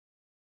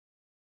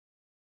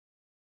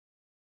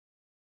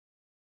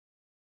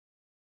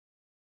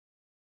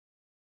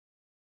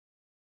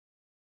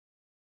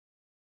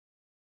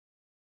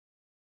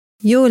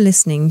You're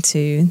listening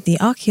to the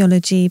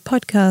Archaeology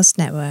Podcast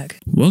Network.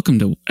 Welcome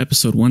to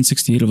episode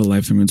 168 of A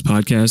Life in Ruins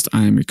podcast.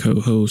 I am your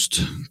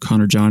co-host,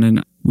 Connor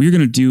Johnen. We're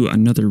going to do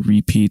another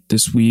repeat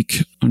this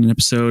week on an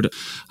episode.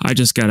 I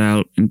just got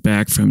out and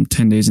back from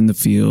 10 days in the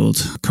field.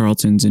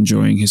 Carlton's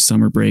enjoying his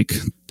summer break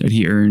that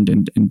he earned,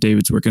 and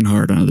David's working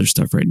hard on other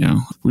stuff right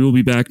now. We will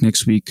be back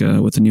next week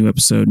with a new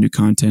episode, new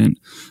content.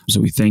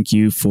 So we thank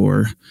you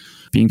for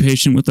being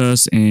patient with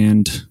us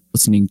and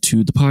listening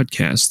to the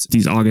podcast.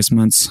 These August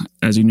months,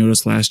 as you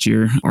noticed last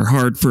year, are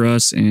hard for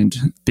us and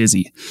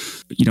busy.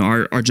 You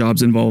know, our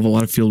jobs involve a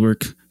lot of field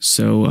work,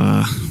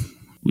 so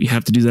we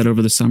have to do that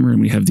over the summer,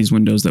 and we have these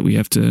windows that we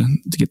have to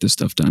get this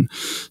stuff done.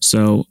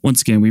 So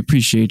once again, we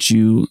appreciate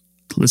you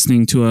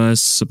listening to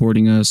us,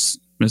 supporting us,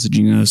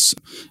 messaging us,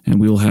 and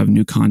we will have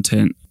new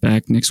content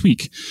back next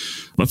week.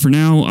 But for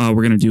now,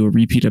 we're going to do a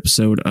repeat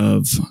episode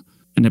of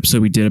an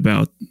episode we did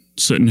about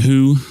Soot and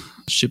Hoo,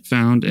 ship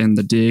found, and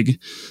the dig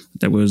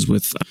that was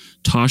with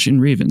Tash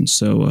and Raven.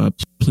 So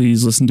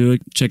please listen to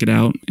it, check it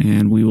out,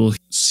 and we will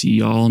see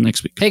y'all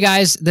next week. Hey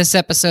guys, this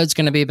episode's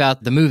going to be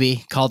about the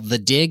movie called The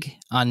Dig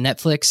on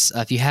Netflix.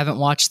 If you haven't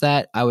watched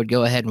that, I would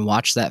go ahead and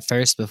watch that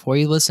first before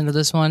you listen to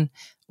this one,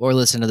 or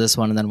listen to this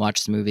one and then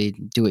watch the movie.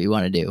 Do what you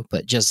want to do,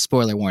 but just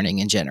spoiler warning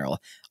in general.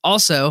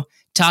 Also,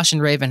 Tash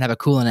and Raven have a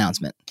cool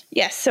announcement.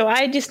 Yes, so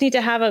I just need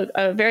to have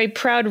a very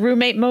proud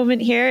roommate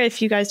moment here.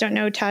 If you guys don't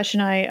know, Tash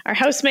and I are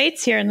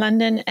housemates here in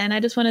London, and I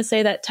just want to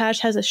say that Tash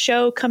has a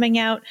show coming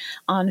out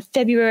on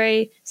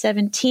February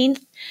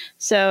 17th.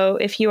 So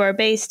if you are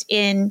based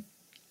in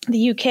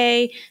the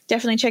UK,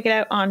 definitely check it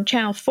out on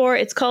Channel 4.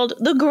 It's called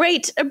The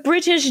Great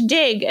British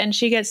Dig, and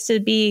she gets to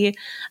be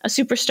a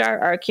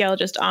superstar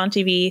archaeologist on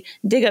TV,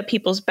 dig up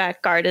people's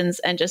back gardens,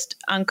 and just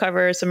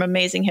uncover some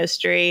amazing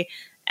history.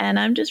 And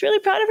I'm just really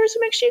proud of her, so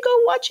make sure you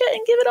go watch it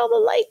and give it all the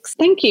likes.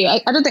 Thank you. I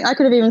don't think I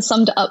could have even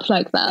summed it up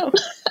like that.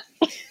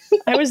 Oh.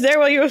 I was there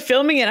while you were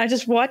filming it. I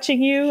just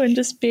watching you and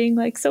just being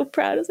like so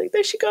proud. I was like,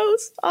 there she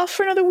goes, off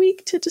for another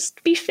week to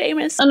just be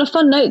famous. On a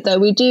fun note, though,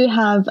 we do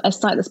have a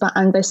site that's about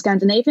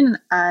Anglo-Scandinavian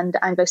and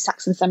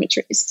Anglo-Saxon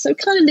cemeteries. So it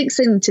kind of links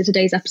into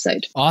today's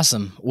episode.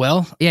 Awesome.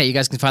 Well, yeah, you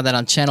guys can find that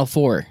on Channel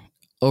 4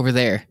 over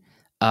there.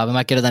 We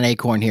might get it on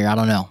Acorn here. I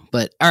don't know.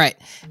 But all right.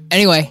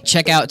 Anyway,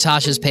 check out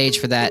Tasha's page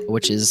for that,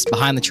 which is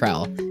Behind the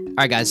Trowel. All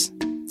right, guys.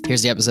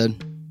 Here's the episode.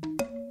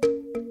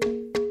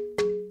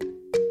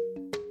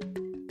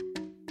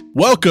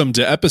 Welcome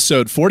to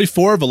episode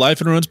 44 of A Life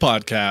in Ruins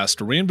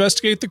podcast, where we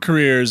investigate the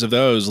careers of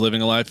those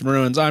living a life in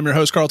ruins. I'm your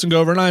host, Carlton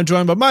Gover, and I am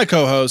joined by my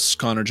co-hosts,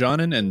 Connor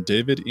Johnen and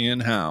David Ian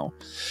Howe.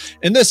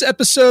 In this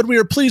episode, we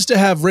are pleased to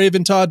have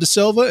Raven Todd Da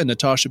Silva and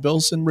Natasha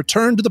Bilson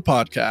return to the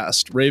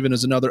podcast. Raven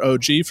is another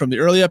OG from the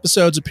early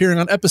episodes, appearing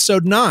on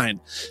episode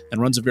 9,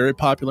 and runs a very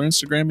popular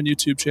Instagram and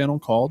YouTube channel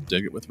called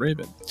Dig It With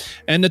Raven.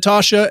 And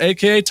Natasha,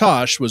 aka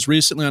Tosh, was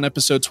recently on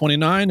episode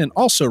 29 and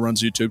also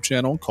runs a YouTube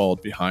channel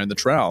called Behind the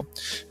Trowel.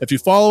 If you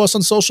follow us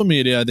on social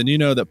media, then you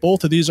know that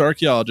both of these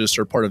archaeologists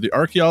are part of the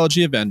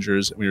Archaeology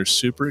Avengers, and we are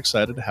super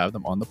excited to have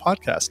them on the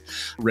podcast.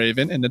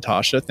 Raven and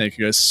Natasha, thank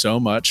you guys so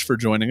much for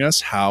joining us.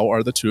 How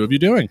are the two of you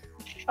doing?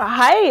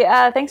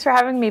 Hi, thanks for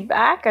having me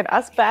back and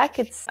us back.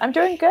 I'm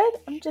doing good.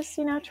 I'm just,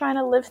 trying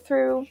to live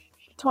through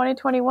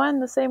 2021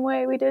 the same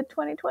way we did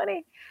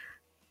 2020.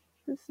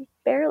 This is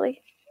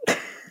barely.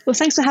 Well,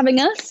 thanks for having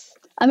us.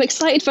 I'm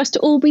excited for us to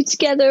all be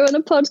together on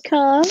a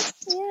podcast.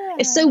 Yeah.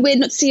 It's so weird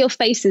not to see your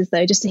faces,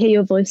 though, just to hear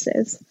your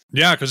voices.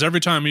 Yeah, because every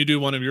time you do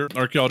one of your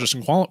archaeologists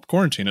in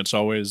quarantine, it's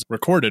always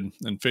recorded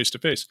and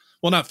face-to-face.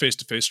 Well, not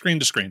face-to-face,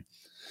 screen-to-screen.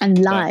 And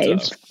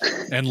live.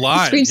 And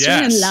live, screen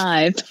yes. And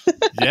live.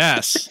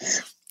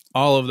 Yes.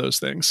 All of those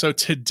things. So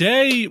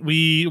today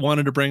we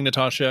wanted to bring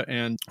Natasha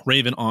and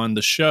Raven on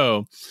the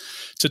show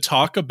to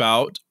talk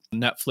about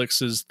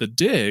Netflix's The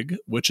Dig,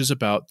 which is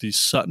about the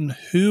Sutton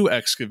Hoo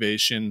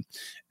excavation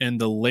in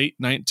the late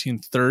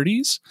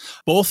 1930s.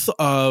 Both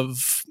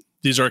of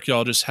these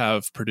archaeologists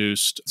have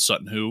produced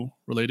Sutton Hoo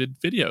related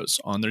videos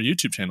on their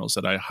YouTube channels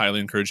that I highly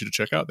encourage you to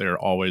check out. They are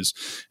always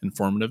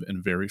informative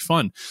and very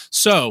fun.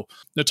 So,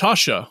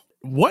 Natasha,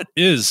 what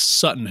is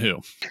Sutton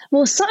Hoo?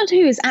 Well, Sutton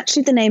Hoo is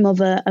actually the name of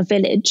a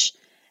village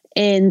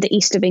in the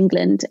east of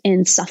England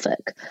in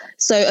Suffolk.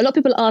 So a lot of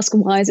people ask,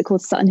 why is it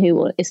called Sutton Hoo?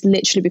 Well, it's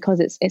literally because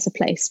it's a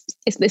place.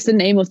 It's the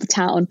name of the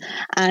town.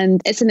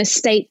 And it's an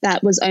estate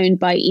that was owned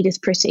by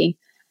Edith Pretty.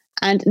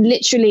 And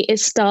literally it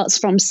starts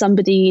from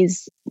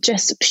somebody's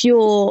just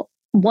pure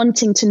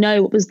wanting to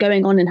know what was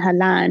going on in her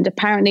land.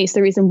 Apparently it's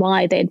the reason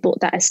why they had bought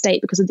that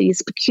estate, because of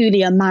these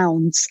peculiar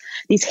mounds,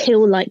 these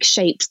hill-like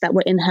shapes that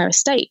were in her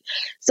estate.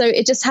 So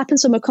it just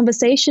happens from a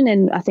conversation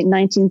in, I think,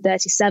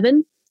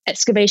 1937.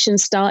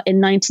 Excavations start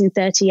in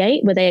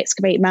 1938, where they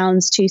excavate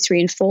mounds 2, 3,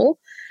 and 4.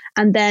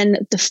 And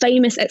then the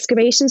famous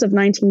excavations of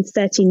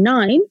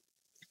 1939,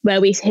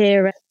 where we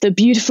hear the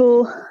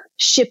beautiful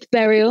ship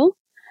burial,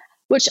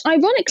 which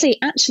ironically,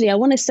 actually, I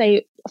want to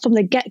say from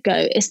the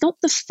get-go, it's not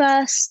the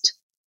first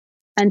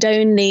and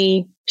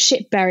only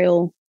ship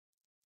burial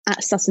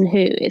at Sutton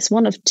Hoo. It's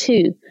one of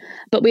 2,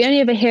 but we only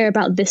ever hear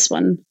about this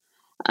one.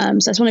 So I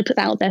just want to put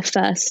that out there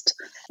first.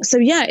 So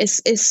yeah,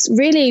 it's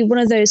really one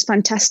of those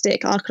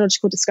fantastic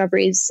archaeological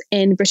discoveries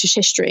in British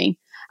history.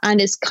 And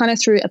it's kind of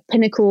through a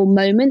pinnacle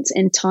moment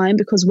in time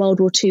because World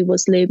War II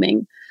was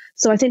looming.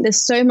 So I think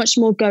there's so much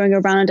more going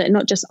around it,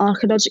 not just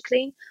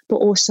archaeologically, but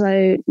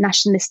also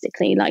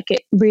nationalistically. Like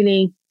it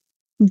really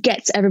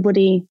gets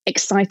everybody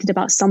excited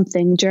about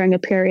something during a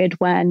period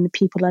when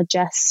people are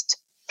just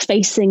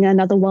facing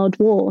another world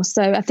war.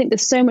 So I think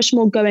there's so much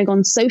more going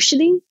on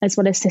socially as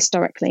well as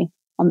historically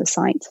on the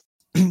site.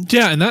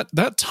 Yeah, and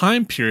that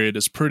time period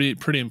is pretty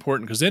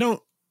important because they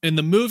don't, in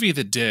the movie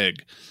The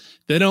Dig,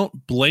 they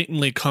don't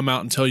blatantly come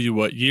out and tell you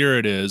what year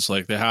it is.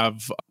 Like they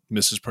have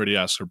Mrs. Purdy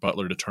ask her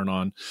butler to turn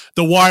on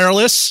the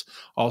wireless,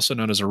 also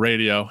known as a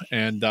radio.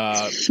 And,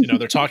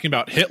 they're talking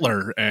about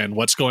Hitler and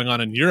what's going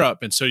on in Europe.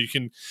 And so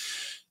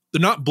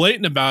they're not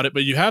blatant about it,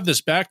 but you have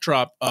this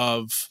backdrop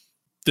of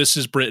this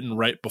is Britain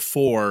right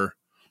before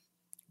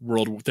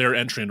their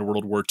entry into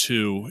World War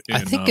II.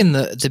 I think in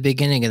the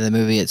beginning of the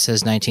movie, it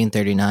says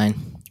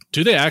 1939.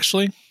 Do they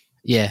actually?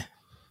 Yeah.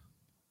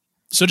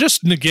 So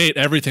just negate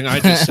everything I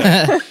just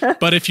said.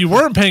 But if you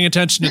weren't paying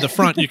attention to the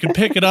front, you can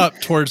pick it up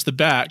towards the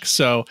back.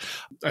 So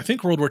I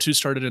think World War II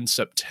started in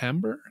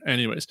September.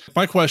 Anyways,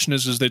 my question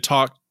is they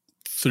talk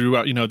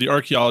throughout, the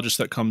archaeologist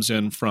that comes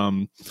in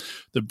from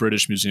the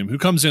British Museum, who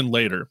comes in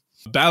later.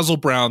 Basil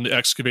Brown, the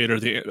excavator,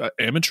 the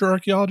amateur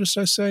archaeologist,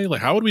 I say.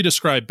 Like, how would we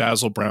describe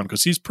Basil Brown?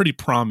 Because he's pretty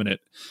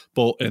prominent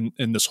both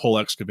in this whole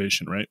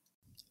excavation, right?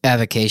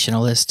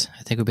 Avocationalist,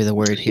 I think would be the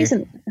word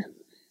here.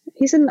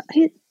 He's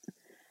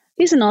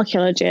an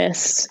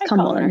archaeologist.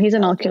 Come on, he's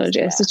an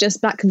archaeologist. It's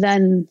just back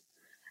then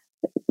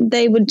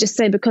they would just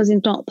say because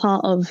he's not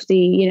part of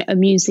a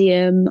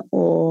museum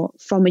or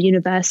from a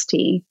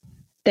university,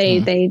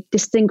 they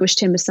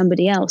distinguished him as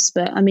somebody else.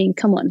 But I mean,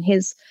 come on,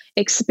 his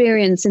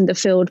experience in the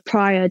field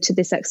prior to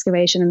this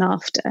excavation and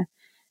after,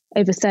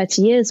 over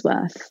 30 years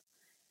worth.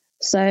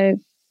 So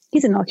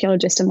he's an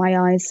archaeologist in my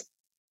eyes,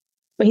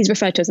 but he's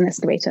referred to as an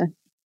excavator.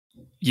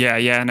 Yeah,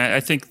 and I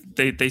think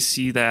they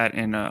see that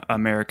in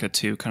America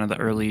too. Kind of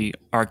the early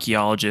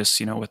archaeologists,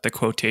 with the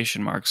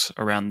quotation marks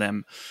around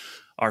them,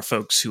 are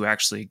folks who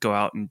actually go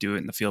out and do it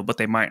in the field, but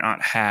they might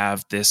not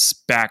have this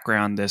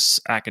background, this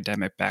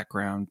academic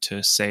background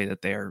to say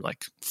that they are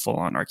like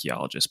full-on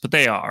archaeologists. But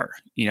they are,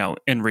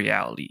 in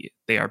reality,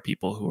 they are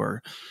people who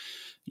are,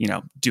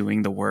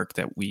 doing the work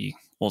that we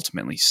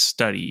ultimately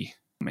study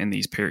in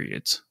these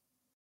periods.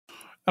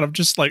 And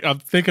I'm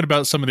thinking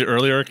about some of the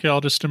early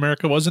archaeologists in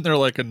America. Wasn't there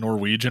like a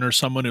Norwegian or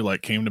someone who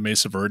like came to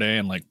Mesa Verde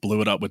and like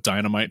blew it up with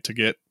dynamite to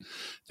get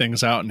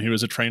things out, and he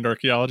was a trained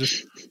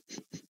archaeologist?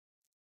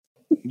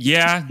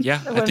 Yeah.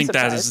 I think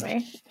that is.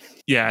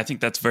 Yeah, I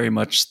think that's very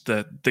much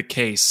the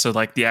case. So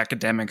like the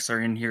academics are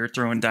in here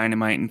throwing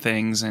dynamite and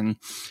things, and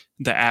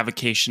the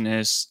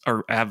avocationists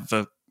or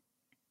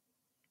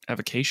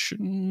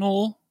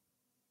avocational,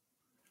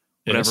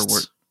 whatever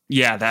word.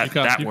 Yeah,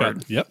 that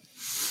word. Yep.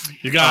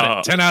 You got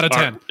it. 10 out of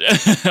 10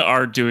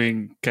 are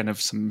doing kind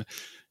of some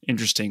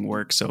interesting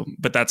work. So,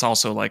 but that's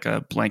also like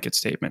a blanket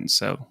statement.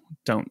 So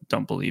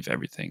don't believe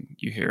everything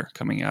you hear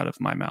coming out of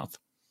my mouth.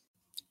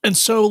 And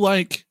so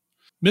like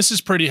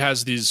Mrs. Purdy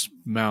has these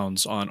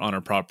mounds on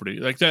her property,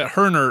 like that.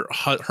 Her and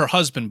her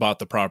husband bought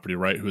the property,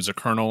 right? Who was a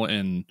colonel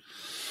in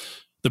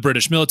the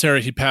British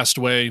military. He passed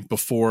away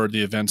before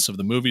the events of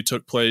the movie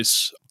took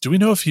place. Do we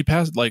know if he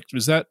passed? Like,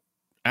 was that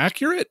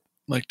accurate?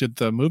 Like, did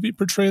the movie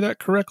portray that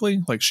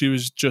correctly? Like, she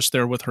was just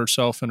there with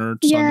herself and her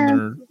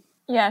son.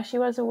 Yeah, she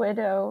was a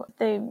widow.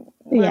 They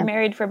were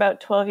married for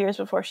about 12 years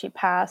before she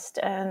passed,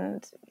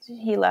 and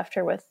he left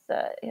her with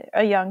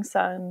a young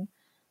son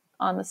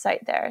on the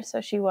site there. So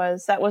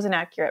that was an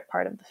accurate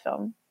part of the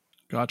film.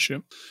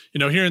 Gotcha.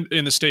 Here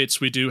in the States,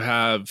 we do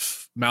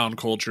have mound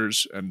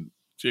cultures, and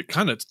it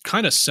kind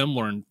of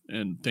similar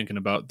in thinking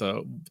about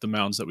the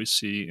mounds that we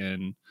see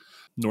in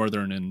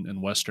Northern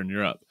and Western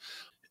Europe.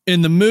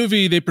 In the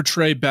movie, they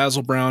portray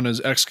Basil Brown as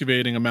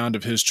excavating a mound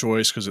of his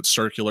choice because it's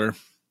circular,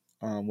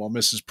 while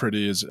Mrs.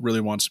 Purdy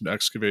really wants him to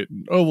excavate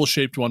an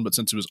oval-shaped one, but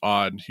since it was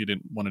odd, he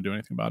didn't want to do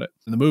anything about it.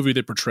 In the movie,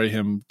 they portray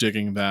him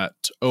digging that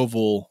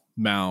oval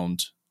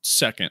mound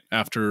second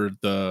after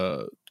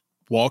the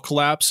wall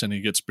collapse, and he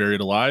gets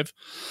buried alive.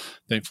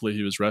 Thankfully,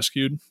 he was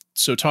rescued.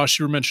 So, Tosh,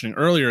 you were mentioning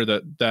earlier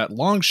that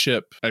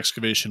Longship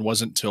excavation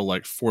wasn't till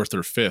like 4th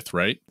or 5th,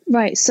 right?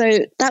 Right.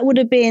 So that would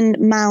have been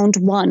Mound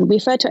 1. We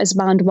refer to it as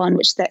Mound 1,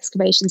 which the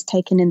excavation's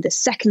taken in the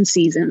second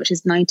season, which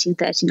is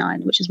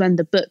 1939, which is when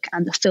the book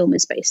and the film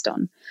is based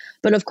on.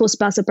 But of course,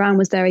 Basil Brown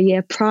was there a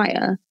year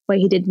prior, where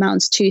he did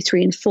Mounds 2,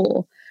 3, and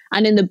 4.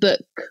 And in the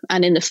book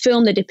and in the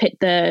film, they depict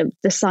the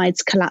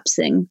sides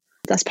collapsing.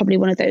 That's probably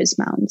one of those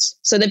mounds.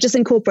 So they've just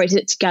incorporated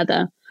it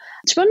together.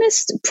 To be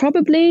honest,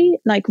 probably,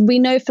 like, we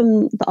know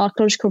from the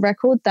archaeological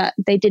record that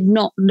they did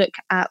not look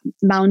at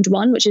Mound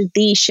 1, which is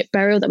the ship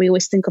burial that we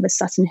always think of as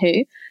Sutton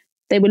Hoo.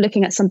 They were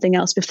looking at something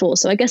else before.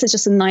 So I guess it's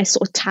just a nice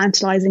sort of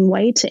tantalizing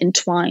way to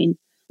entwine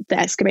the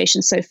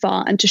excavation so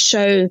far and to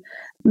show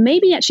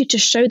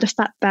the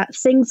fact that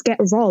things get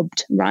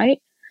robbed, right?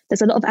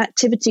 There's a lot of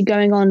activity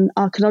going on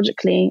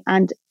archaeologically,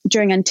 and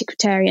during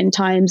antiquarian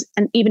times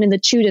and even in the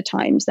Tudor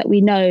times that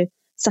we know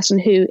Sutton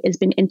Hoo has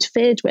been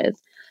interfered with.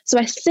 So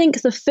I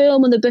think the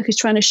film and the book is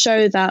trying to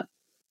show that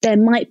there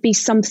might be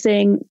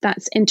something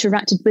that's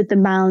interacted with the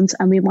mounds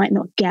and we might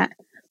not get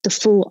the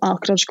full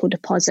archaeological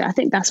deposit. I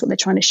think that's what they're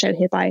trying to show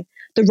here by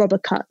the rubber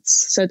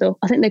cuts. So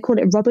I think they call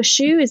it rubber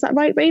shoe. Is that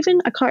right,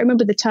 Raven? I can't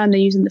remember the term they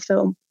use in the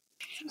film.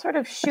 Some sort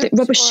of shoot.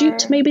 Rubber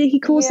shoot, maybe he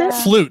calls it?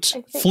 Flute.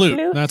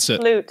 That's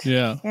it. Flute.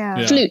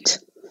 Yeah. Flute.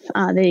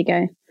 Ah, there you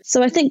go.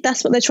 So I think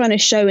that's what they're trying to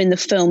show in the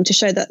film, to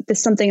show that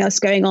there's something else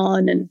going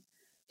on. And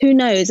who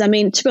knows? I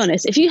mean, to be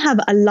honest, if you have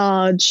a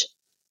large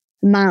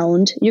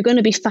mound, you're going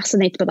to be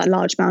fascinated by that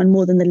large mound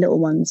more than the little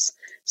ones.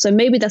 So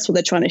maybe that's what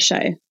they're trying to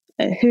show.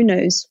 Who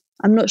knows?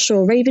 I'm not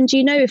sure. Raven, do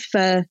you know if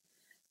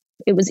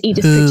it was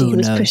Edith Pretty who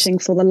was pushing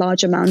for the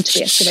larger mound to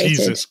be excavated?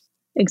 Jesus.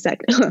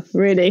 Exactly.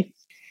 Really?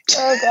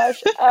 Oh,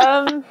 gosh.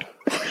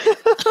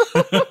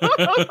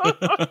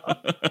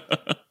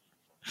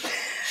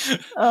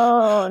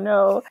 Oh,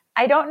 no.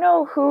 I don't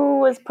know who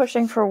was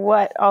pushing for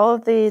what. All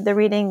of the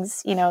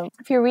readings,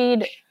 if you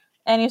read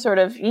any sort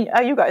of,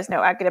 you guys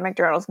know academic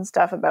journals and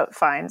stuff about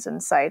finds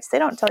and sites, they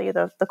don't tell you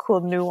the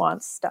cool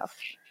nuanced stuff.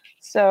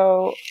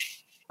 So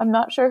I'm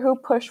not sure who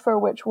pushed for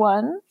which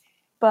one,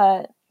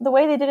 but the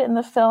way they did it in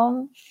the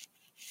film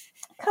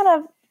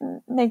kind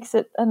of makes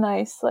it a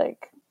nice,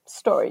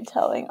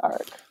 storytelling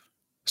arc.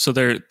 So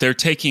they're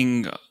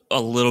taking a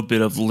little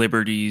bit of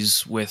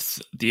liberties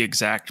with the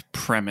exact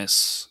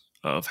premise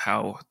of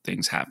how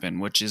things happen,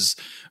 which is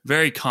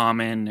very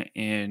common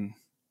in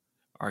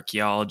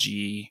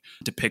archaeology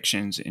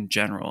depictions in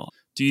general.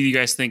 Do you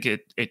guys think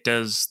it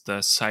does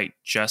the site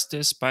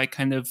justice by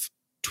kind of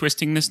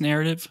twisting this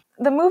narrative?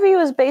 The movie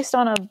was based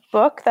on a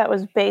book that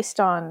was based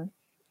on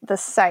the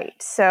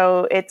site,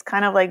 so it's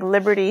kind of like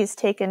liberties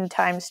taken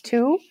times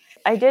two.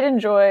 I did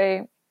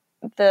enjoy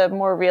the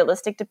more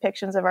realistic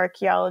depictions of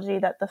archaeology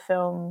that the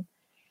film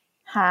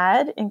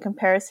had in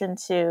comparison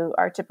to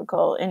our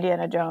typical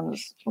Indiana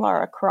Jones,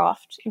 Lara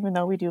Croft, even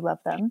though we do love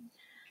them.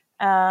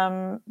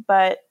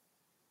 But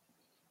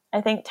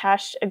I think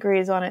Tash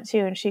agrees on it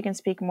too, and she can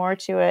speak more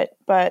to it.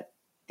 But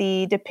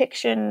the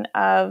depiction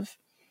of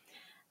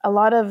the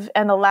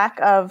lack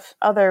of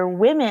other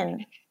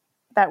women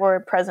that were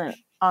present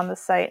on the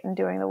site and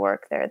doing the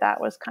work there,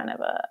 that was kind of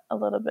a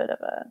little bit of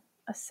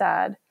a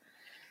sad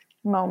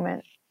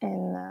moment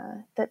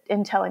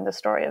in telling the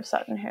story of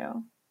Sutton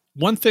Hoo.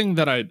 One thing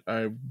that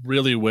I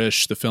really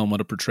wish the film would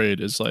have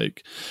portrayed is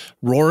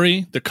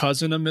Rory, the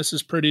cousin of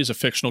Mrs. Pretty, is a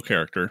fictional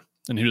character,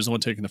 and he was the one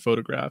taking the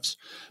photographs.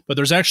 But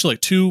there's actually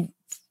two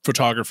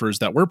photographers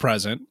that were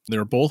present. They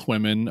were both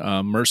women,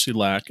 Mercy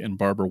Lack and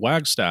Barbara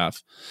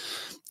Wagstaff.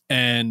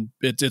 And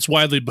it's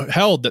widely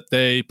held that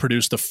they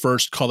produced the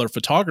first color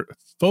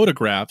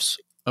photographs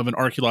of an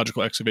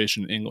archaeological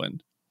excavation in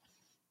England.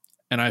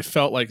 And I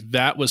felt like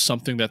that was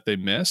something that they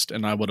missed,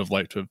 and I would have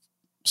liked to have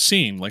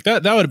seen.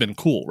 That would have been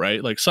cool,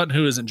 right? Sutton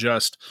Hoo isn't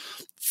just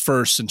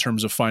first in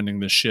terms of finding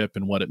this ship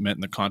and what it meant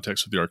in the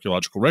context of the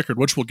archaeological record,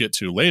 which we'll get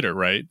to later,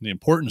 right? The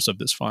importance of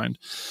this find,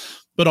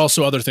 but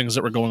also other things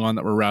that were going on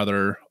that were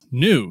rather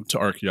new to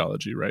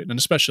archaeology, right? And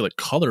especially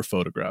color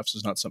photographs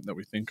is not something that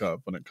we think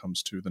of when it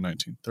comes to the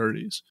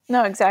 1930s.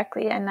 No,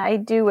 exactly. And I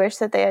do wish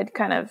that they had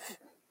kind of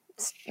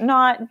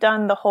not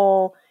done the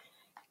whole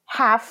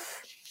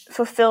half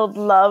fulfilled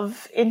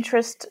love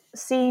interest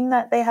scene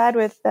that they had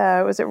with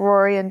was it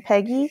Rory and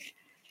Peggy?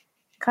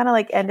 Kind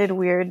of ended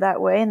weird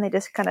that way, and they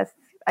just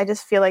I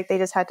just feel like they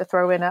just had to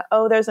throw in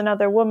there's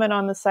another woman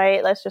on the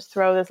site, let's just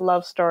throw this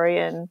love story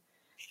in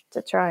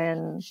to try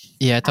and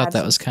I thought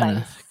that was kind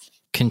of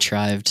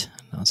contrived.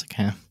 I was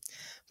like,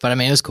 but I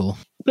mean, it was cool.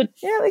 But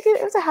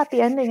it was a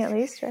happy ending at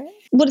least, right?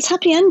 Well, it's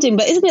happy ending,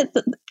 but isn't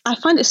it? I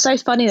find it so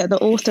funny that the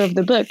author of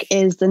the book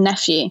is the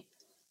nephew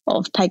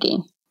of Peggy.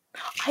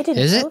 I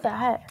didn't know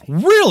that.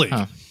 Really?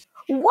 Huh.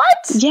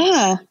 What?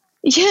 Yeah.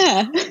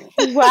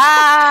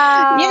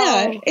 Wow.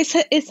 Yeah,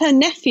 it's her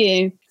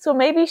nephew. So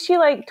maybe she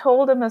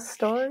told him a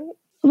story.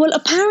 Well,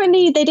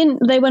 apparently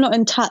they were not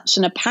in touch,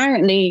 and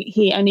apparently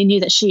he only knew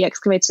that she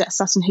excavated at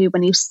Sutton Hoo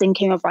when he was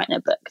thinking of writing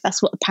a book.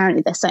 That's what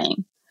apparently they're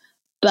saying.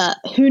 But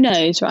who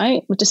knows,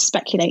 right? We're just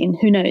speculating.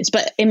 Who knows?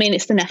 But I mean,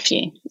 it's the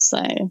nephew, so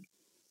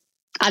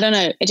I don't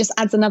know. It just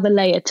adds another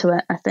layer to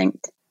it, I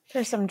think.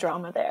 There's some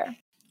drama there.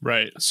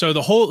 Right. So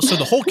the whole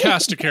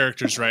cast of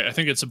characters, right? I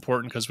think it's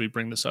important because we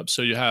bring this up.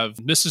 So you have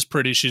Mrs.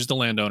 Pretty, she's the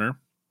landowner.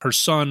 Her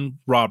son,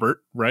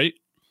 Robert, right?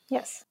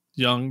 Yes.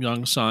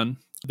 Young son.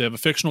 They have a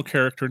fictional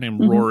character named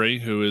Rory,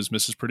 who is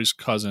Mrs. Pretty's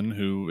cousin,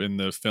 who in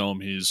the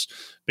film, he's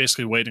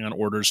basically waiting on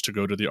orders to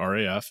go to the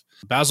RAF.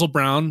 Basil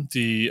Brown,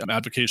 the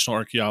avocational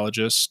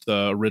archaeologist,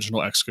 the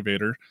original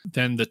excavator.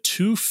 Then the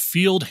two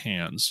field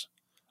hands.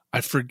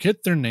 I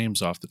forget their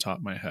names off the top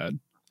of my head.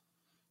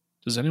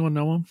 Does anyone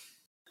know them?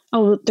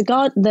 Oh,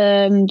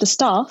 the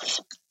staff,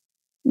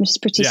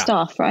 Mrs. Pretty's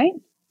staff, right?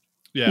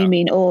 Yeah. You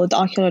mean, or the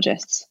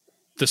archaeologists?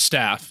 The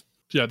staff.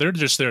 Yeah, they're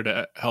just there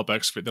to help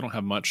excavate. They don't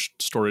have much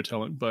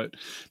storytelling. But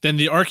then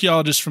the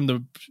archaeologist from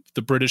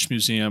the British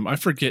Museum, I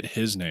forget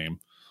his name.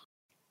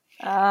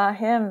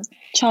 Him.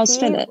 Charles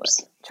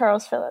Phillips.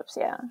 Charles Phillips,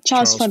 yeah.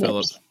 Charles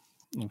Phillips.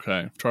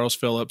 Okay. Charles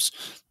Phillips.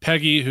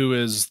 Peggy, who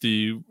is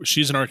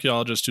she's an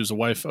archaeologist who's the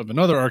wife of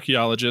another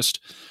archaeologist.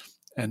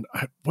 And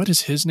what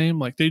is his name?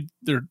 Like they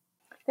don't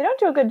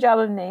do a good job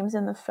of names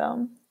in the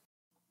film.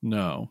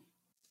 No.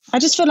 I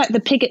just feel like the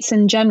Piggotts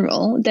in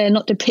general, they're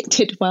not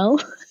depicted well.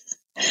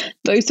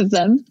 Both of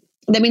them.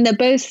 I mean, they're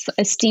both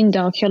esteemed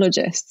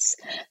archaeologists,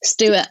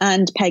 Stuart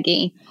and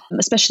Peggy,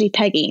 especially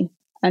Peggy.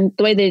 And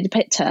the way they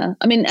depict her,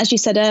 I mean, as you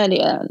said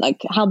earlier,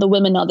 like how the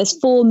women are, there's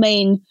 4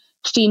 main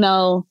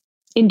female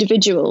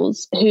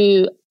individuals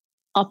who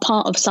are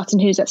part of Sutton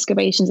Hoo's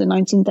excavations in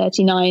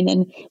 1939,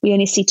 and we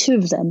only see 2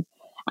 of them,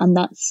 and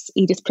that's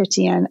Edith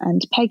Prittian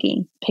and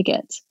Peggy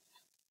Pigott.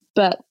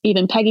 But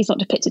even Peggy's not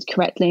depicted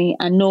correctly,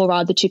 and nor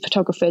are the 2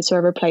 photographers who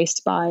are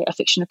replaced by a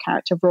fictional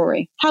character,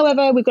 Rory.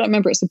 However, we've got to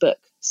remember it's a book,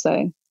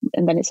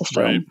 and then it's a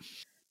film. Right.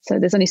 So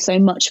there's only so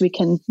much we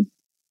can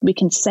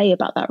say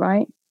about that,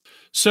 right?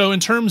 So in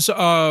terms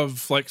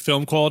of like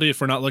film quality,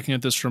 if we're not looking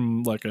at this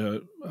from like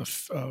a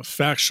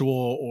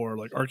factual or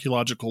like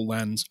archaeological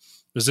lens,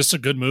 is this a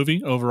good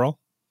movie overall?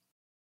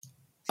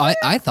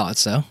 I thought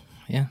so.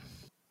 Yeah.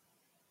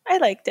 I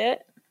liked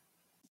it.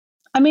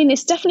 I mean,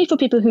 it's definitely for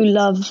people who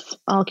love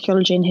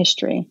archaeology and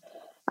history.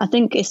 I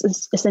think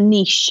it's a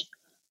niche.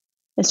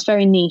 It's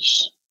very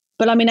niche.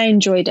 But I mean, I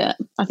enjoyed it.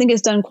 I think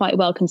it's done quite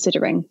well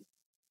considering.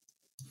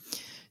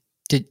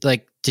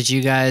 Did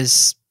you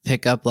guys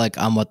pick up like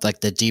on what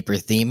like the deeper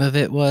theme of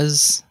it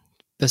was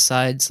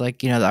besides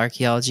like, you know, the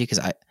archaeology? Because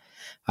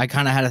I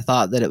kind of had a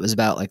thought that it was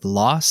about like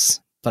loss,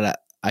 but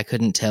I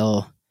couldn't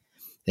tell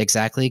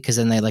exactly, because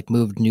then they like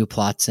moved new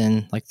plots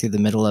in like through the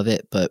middle of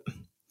it. But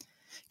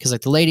because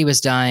like the lady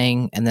was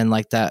dying, and then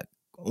like that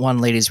one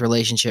lady's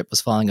relationship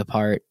was falling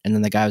apart, and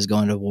then the guy was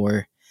going to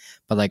war,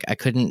 but like I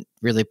couldn't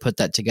really put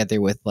that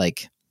together with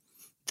like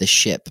the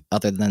ship,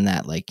 other than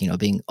that, like, you know,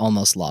 being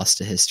almost lost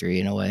to history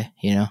in a way,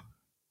 you know.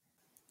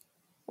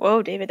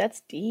 Whoa, David,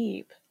 that's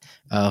deep.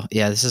 Oh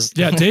yeah, this is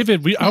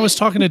David. I was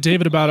talking to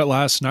David about it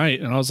last night,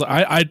 and I was like,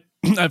 I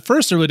at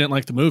first I really didn't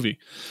like the movie,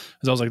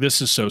 because I was like,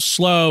 this is so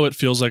slow. It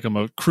feels like I'm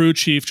a crew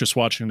chief just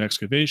watching an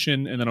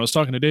excavation. And then I was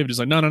talking to David. He's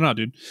like, no,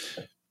 dude.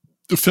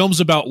 The film's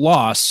about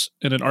loss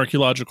in an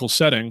archaeological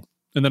setting.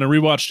 And then I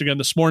rewatched again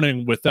this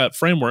morning with that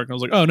framework, and I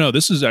was like, oh no,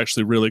 this is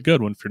actually really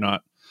good one if you're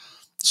not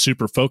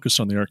super focused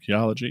on the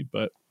archaeology.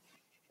 But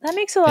that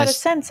makes a lot of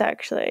sense,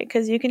 actually,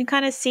 because you can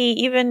kind of see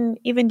even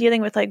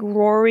dealing with like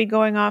Rory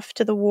going off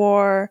to the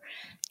war,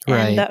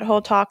 and that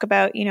whole talk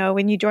about, you know,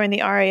 when you join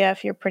the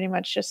RAF, you're pretty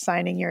much just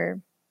signing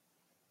your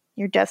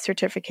death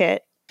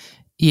certificate.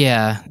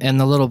 Yeah, and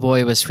the little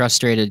boy was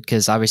frustrated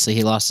because obviously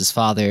he lost his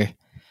father,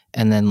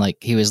 and then like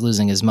he was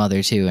losing his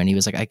mother too, and he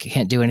was like, I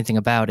can't do anything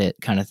about it,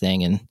 kind of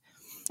thing.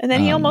 And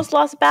then he almost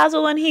lost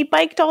Basil, and he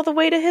biked all the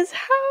way to his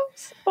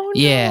house. Oh no!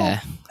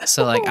 Yeah,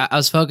 so like I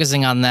was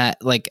focusing on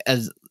that, like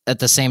at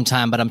the same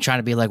time, but I'm trying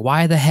to be like,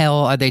 why the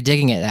hell are they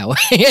digging it that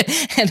way?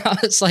 And I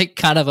was like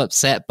kind of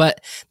upset.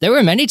 But there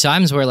were many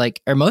times where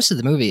like, or most of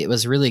the movie, it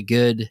was really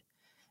good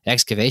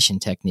excavation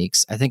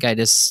techniques. I think I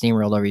just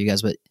steamrolled over you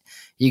guys, but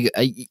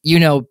you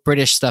know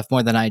British stuff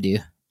more than I do.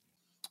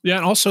 Yeah,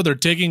 and also they're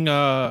digging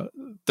a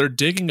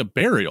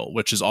burial,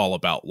 which is all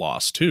about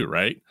loss too,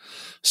 right?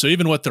 So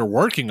even what they're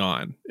working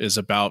on is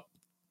about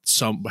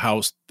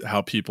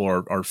how people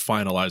are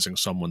finalizing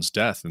someone's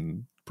death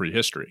in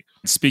prehistory.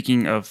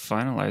 Speaking of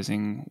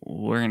finalizing,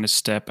 we're going to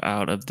step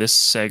out of this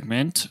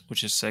segment,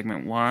 which is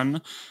segment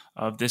 1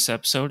 of this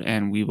episode,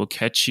 and we will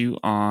catch you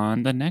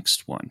on the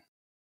next one.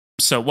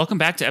 So welcome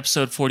back to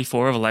episode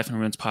 44 of A Life in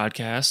Ruins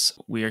podcast.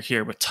 We are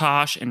here with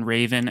Tash and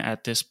Raven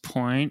at this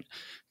point,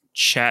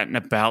 chatting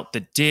about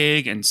the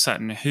dig and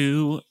Sutton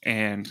Hoo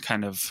and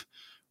kind of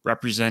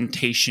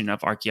representation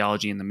of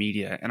archaeology in the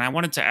media. And I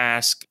wanted to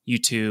ask you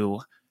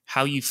two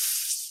how you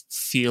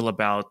feel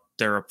about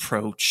their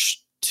approach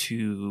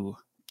to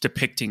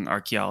depicting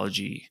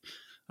archaeology.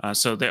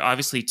 So they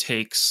obviously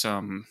take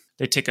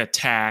a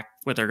tack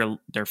where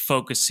they're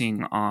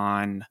focusing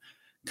on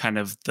kind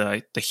of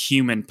the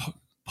human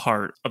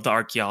part of the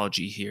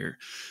archaeology here,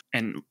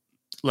 and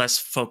less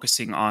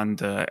focusing on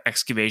the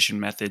excavation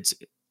methods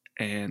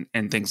and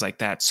things like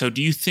that. So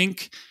do you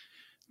think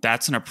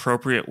that's an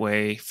appropriate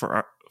way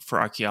for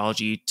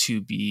archaeology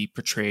to be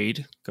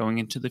portrayed going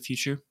into the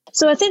future?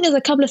 So I think there's a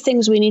couple of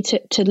things we need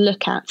to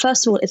look at.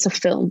 First of all, it's a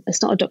film.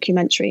 It's not a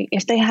documentary.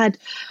 If they had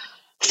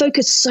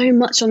focused so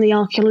much on the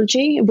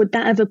archaeology, would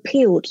that have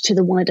appealed to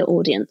the wider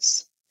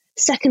audience?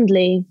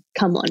 Secondly,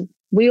 come on.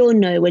 We all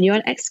know when you're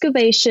on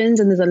excavations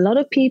and there's a lot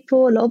of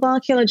people, a lot of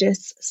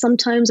archaeologists,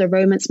 sometimes a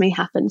romance may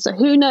happen. So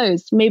who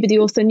knows? Maybe the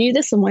author knew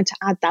this and wanted to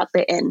add that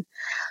bit in.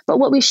 But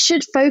what we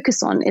should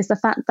focus on is the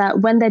fact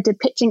that when they're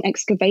depicting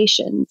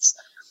excavations,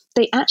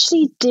 they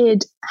actually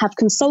did have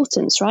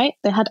consultants, right?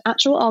 They had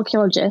actual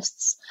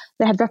archaeologists.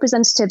 They had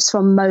representatives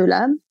from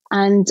Mola,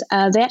 and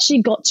they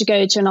actually got to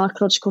go to an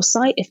archaeological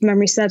site. If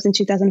memory serves, in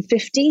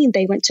 2015,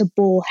 they went to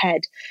Boar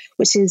Head,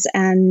 which is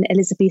an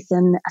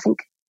Elizabethan, I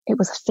think it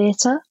was a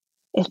theatre,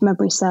 if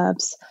memory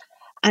serves.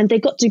 And they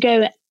got to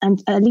go,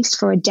 and at least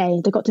for a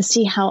day, they got to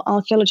see how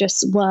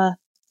archaeologists were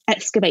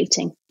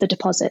excavating the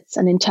deposits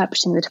and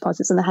interpreting the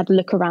deposits, and they had to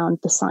look around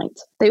the site.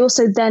 They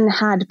also then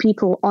had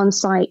people on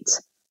site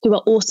who were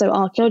also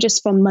archaeologists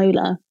from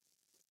Mola,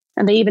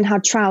 and they even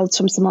had trowels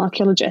from some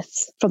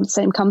archaeologists from the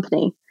same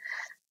company.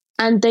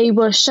 And they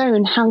were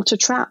shown how to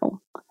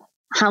trowel,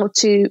 how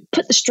to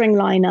put the string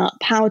line up,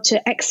 how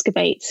to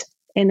excavate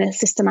in a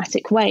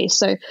systematic way.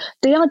 So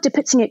they are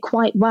depicting it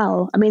quite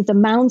well. I mean, the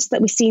mounds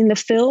that we see in the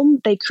film,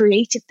 they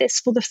created this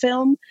for the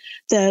film.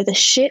 The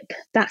ship,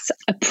 that's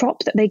a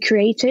prop that they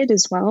created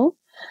as well.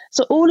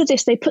 So all of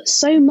this, they put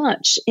so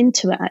much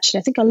into it, actually.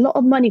 I think a lot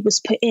of money was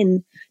put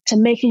in to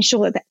making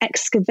sure that the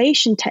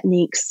excavation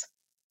techniques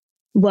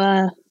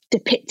were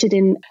depicted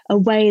in a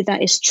way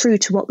that is true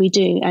to what we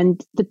do.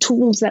 And the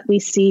tools that we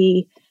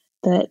see,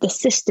 the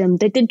system,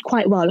 they did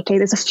quite well. Okay,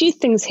 there's a few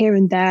things here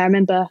and there. I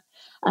remember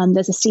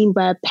there's a scene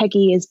where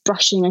Peggy is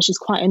brushing and she's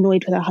quite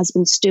annoyed with her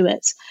husband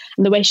Stuart,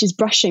 and the way she's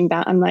brushing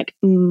that, I'm like,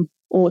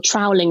 or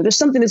troweling.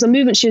 There's a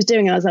movement she was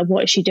doing, and I was like,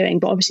 what is she doing?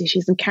 But obviously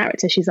she's in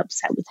character, she's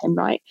upset with him,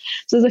 right?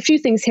 So there's a few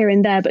things here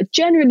and there, but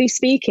generally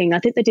speaking, I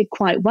think they did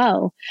quite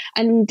well.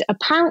 And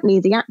apparently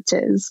the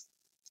actors,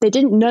 they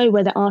didn't know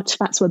where the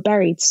artifacts were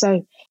buried.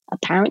 So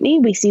apparently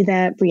we see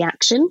their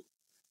reaction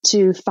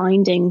to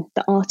finding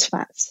the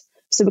artifacts.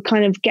 So we're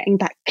kind of getting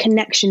that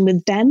connection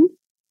with them,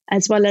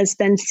 as well as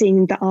then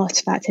seeing the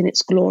artifact in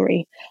its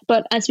glory.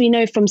 But as we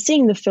know from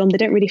seeing the film, they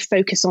don't really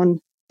focus on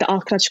the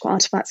archaeological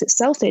artifacts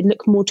itself. They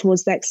look more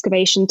towards the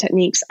excavation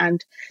techniques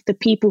and the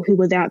people who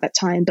were there at that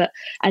time. But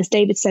as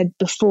David said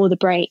before the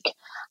break,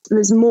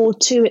 there's more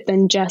to it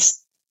than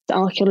just the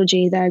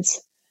archaeology.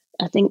 There's,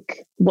 I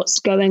think, what's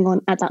going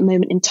on at that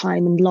moment in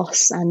time, and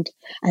loss and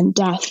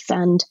death.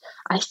 And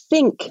I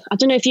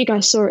don't know if you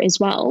guys saw it as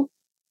well,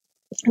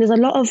 there's a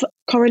lot of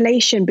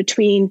correlation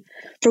between,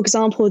 for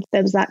example,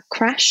 there was that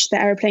crash,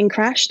 the aeroplane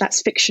crash,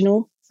 that's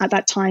fictional. At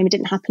that time, it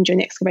didn't happen during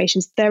the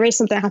excavations. There is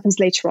something that happens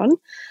later on,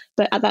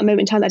 but at that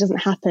moment in time, that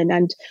doesn't happen.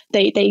 And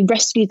they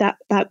rescued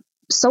that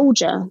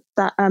soldier,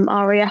 that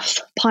RAF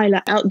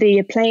pilot out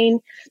the plane.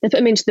 They put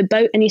him into the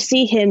boat, and you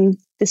see him,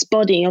 this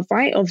body of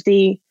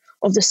the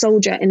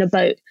soldier in a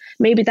boat.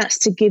 Maybe that's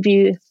to give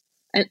you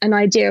an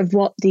idea of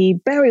what the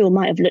burial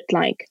might have looked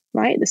like,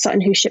 right? The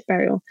Sutton Hoo ship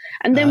burial.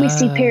 And then we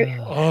see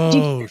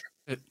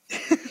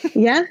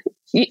yeah.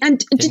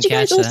 And did you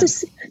guys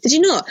also did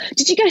you not?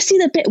 Did you guys see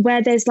the bit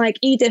where there's like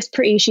Edith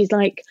Pretty, she's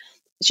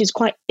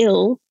quite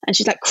ill and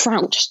she's like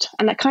crouched,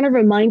 and that kind of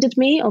reminded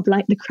me of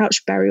like the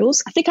crouched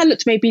burials. I think I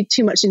looked maybe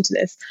too much into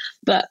this,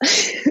 but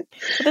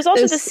there's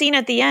also the scene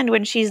at the end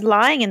when she's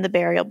lying in the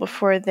burial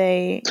before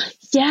they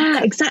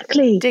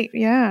exactly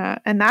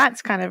and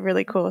that's kind of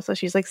really cool. So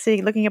she's like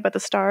looking up at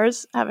the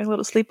stars, having a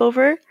little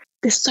sleepover.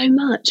 There's so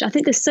much. I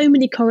think there's so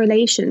many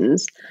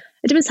correlations.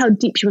 It depends how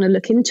deep you want to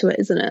look into it,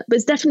 isn't it? But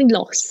it's definitely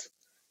loss.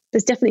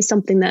 There's definitely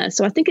something there.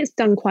 So I think it's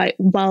done quite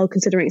well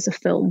considering it's a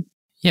film.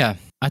 Yeah,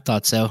 I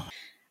thought so.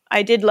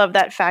 I did love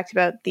that fact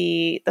about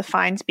the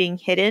finds being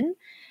hidden,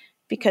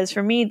 because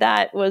for me,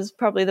 that was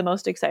probably the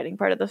most exciting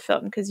part of the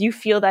film, because you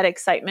feel that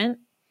excitement.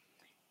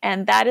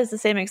 And that is the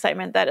same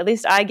excitement that at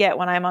least I get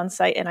when I'm on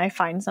site and I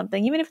find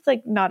something, even if it's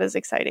like not as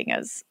exciting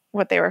as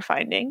what they were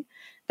finding.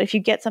 But if you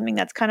get something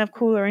that's kind of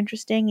cool or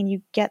interesting and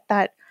you get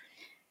that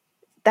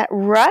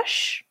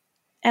rush,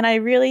 and I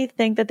really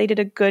think that they did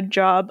a good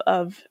job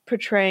of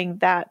portraying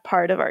that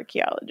part of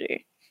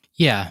archaeology.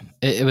 Yeah,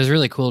 it was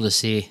really cool to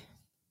see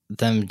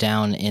them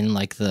down in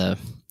like the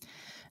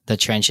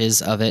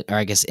trenches of it, or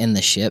I guess in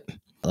the ship.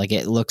 Like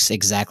it looks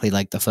exactly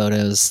like the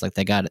photos, like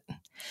they got it.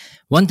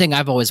 One thing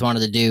I've always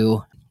wanted to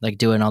do, like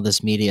doing all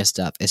this media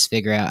stuff, is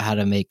figure out how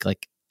to make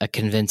like a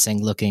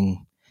convincing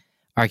looking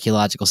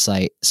archaeological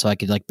site so I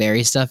could like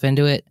bury stuff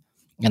into it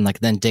and like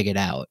then dig it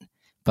out.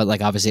 But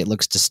like obviously it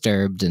looks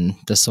disturbed and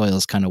the soil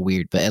is kind of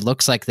weird, but it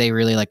looks like they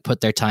really like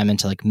put their time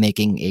into like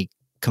making a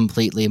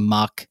completely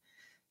mock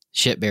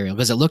ship burial,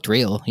 because it looked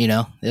real, you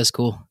know. It was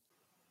cool.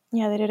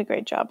 Yeah, they did a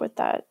great job with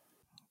that.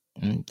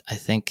 And I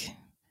think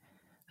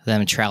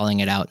them troweling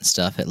it out and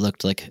stuff, it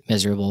looked like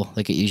miserable,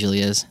 like it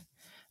usually is,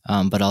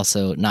 but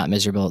also not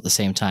miserable at the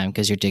same time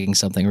because you're digging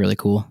something really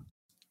cool.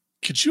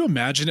 Could you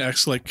imagine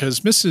because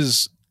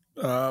Mrs.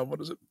 What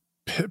is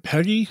it?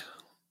 Peggy?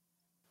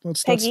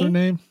 That's their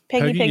name?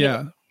 Peggy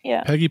Piggott.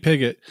 Yeah. Peggy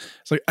Piggott.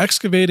 It's like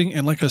excavating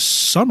in like a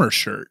summer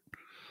shirt.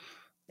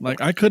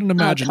 Like I couldn't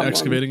imagine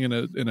excavating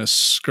in a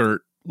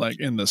skirt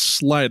like in the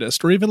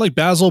slightest, or even like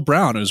Basil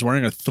Brown, who's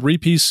wearing a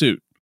 3-piece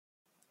suit.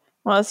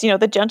 Well, it's,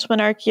 the gentleman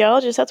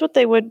archaeologist, that's what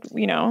they would,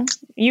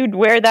 you'd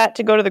wear that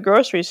to go to the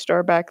grocery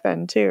store back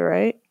then too,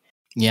 right?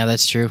 Yeah,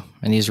 that's true.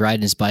 And he's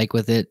riding his bike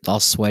with it, all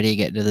sweaty,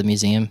 getting to the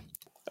museum.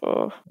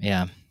 Oh.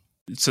 Yeah.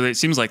 So it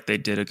seems like they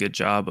did a good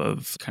job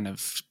of kind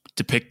of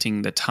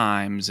depicting the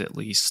times, at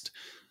least,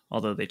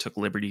 although they took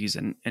liberties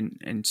in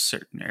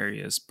certain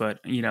areas. But,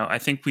 I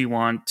think we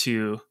want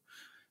to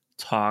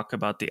talk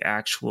about the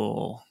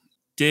actual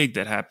dig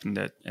that happened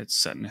at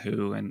Sutton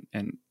Hoo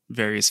and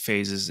various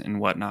phases and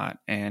whatnot.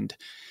 And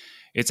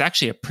it's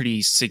actually a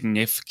pretty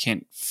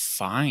significant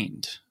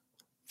find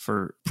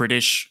for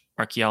British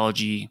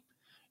archaeology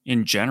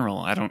in general.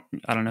 I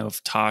don't know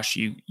if Tosh,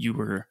 you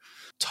were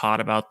taught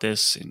about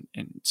this in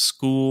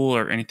school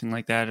or anything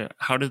like that.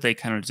 How did they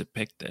kind of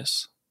depict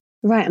this?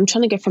 Right, I'm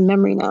trying to go from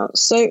memory now.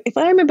 So if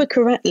I remember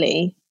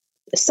correctly,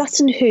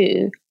 Sutton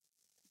Hoo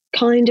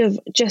kind of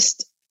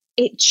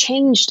it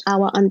changed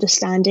our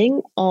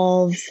understanding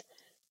of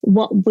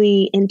what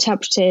we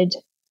interpreted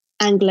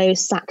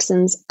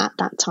Anglo-Saxons at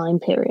that time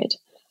period.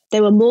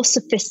 They were more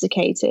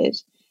sophisticated.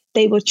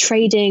 They were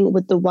trading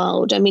with the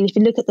world. I mean, if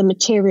you look at the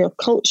material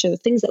culture, the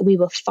things that we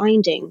were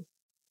finding,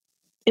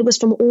 it was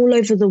from all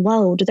over the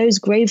world. Those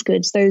grave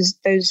goods, those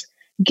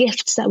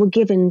gifts that were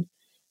given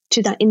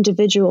to that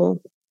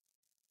individual,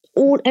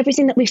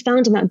 everything that we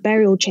found in that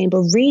burial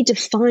chamber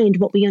redefined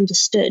what we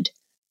understood.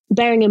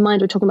 Bearing in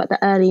mind, we're talking about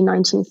the early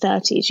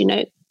 1930s,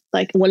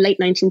 late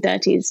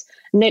 1930s.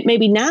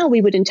 Maybe now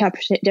we would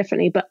interpret it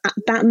differently, but at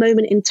that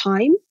moment in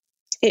time,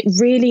 it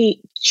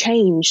really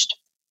changed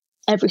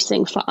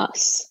everything for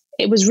us.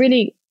 It was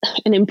really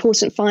an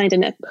important find,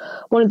 and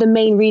one of the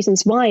main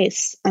reasons why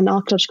it's an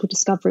archaeological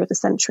discovery of the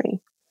century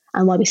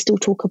and why we still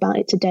talk about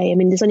it today. I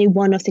mean, there's only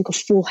one, I think, of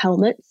 4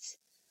 helmets.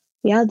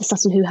 Yeah, the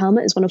Sutton Hoo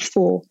helmet is one of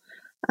 4.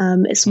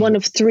 It's one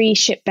of 3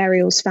 ship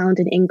burials found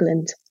in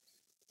England.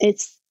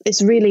 It's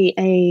really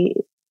a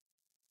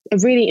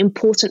really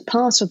important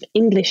part of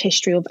English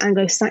history, of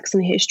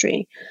Anglo-Saxon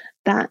history,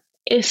 that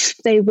if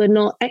they were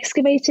not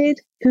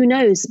excavated, who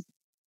knows?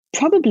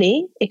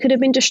 Probably it could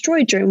have been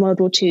destroyed during World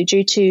War II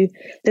due to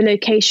the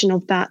location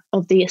of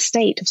the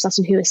estate, of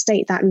Sutton Hoo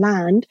estate. That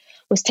land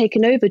was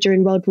taken over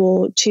during World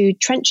War II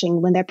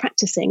trenching when they're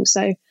practicing.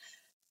 So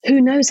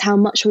who knows how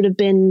much would have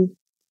been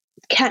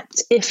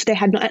kept if they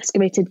had not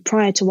excavated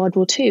prior to World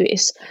War II.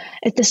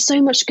 There's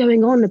so much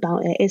going on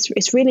about it.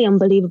 It's really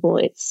unbelievable.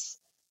 It's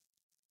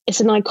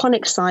an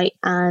iconic site,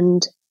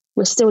 and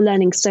we're still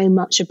learning so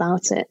much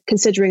about it,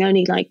 considering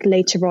only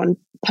later on,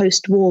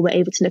 post-war, we're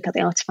able to look at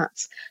the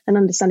artifacts and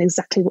understand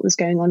exactly what was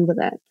going on with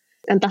it.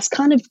 And that's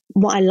kind of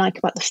what I like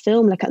about the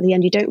film. Like at the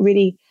end, you don't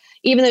really,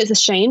 even though it's a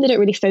shame, they don't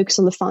really focus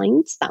on the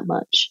finds that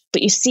much.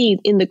 But you see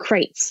in the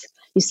crates,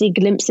 you see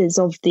glimpses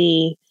of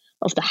the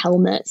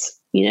helmets.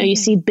 You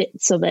see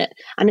bits of it.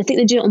 And I think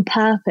they do it on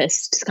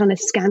purpose to kind of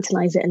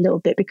scandalize it a little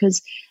bit,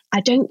 because I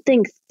don't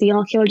think the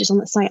archaeologists on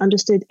that site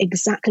understood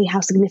exactly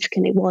how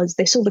significant it was.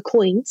 They saw the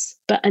coins,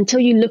 but until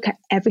you look at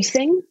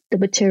everything, the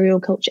material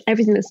culture,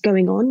 everything that's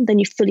going on, then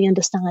you fully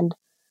understand,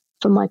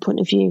 from my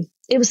point of view.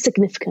 It was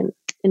significant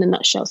in a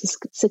nutshell. It's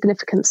a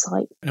significant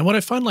site. And what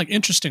I find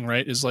is,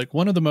 right, is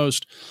one of the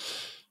most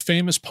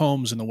famous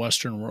poems in the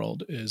Western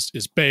world is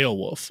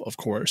Beowulf, of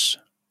course.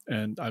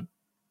 And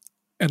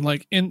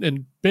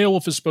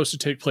Beowulf is supposed to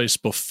take place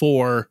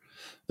before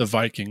the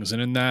Vikings.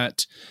 And in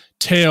that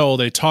tale,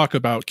 they talk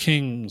about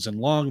kings and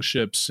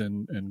longships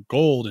and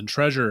gold and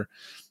treasure.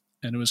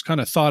 And it was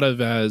kind of thought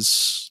of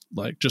as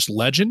just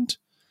legend.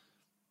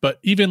 But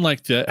even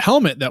the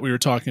helmet that we were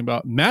talking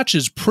about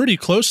matches pretty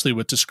closely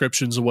with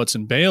descriptions of what's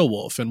in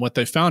Beowulf. And what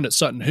they found at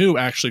Sutton Hoo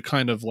actually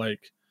kind of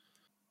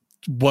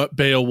what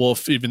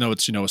Beowulf, even though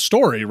it's, a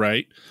story,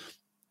 right?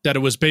 That it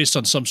was based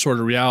on some sort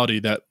of reality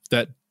that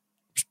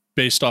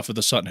based off of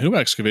the Sutton Hoo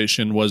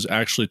excavation was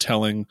actually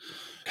telling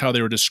how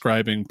they were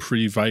describing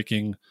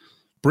pre-Viking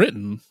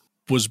Britain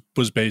was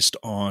based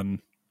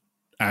on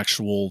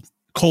actual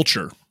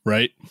culture,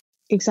 right?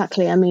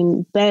 Exactly. I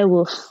mean,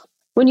 Beowulf,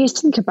 when you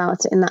think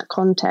about it in that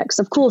context,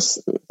 of course,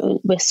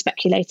 we're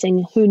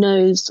speculating. Who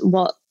knows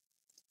what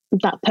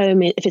that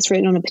poem is, if it's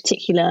written on a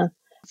particular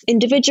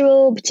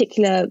individual,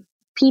 particular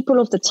people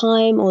of the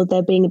time, or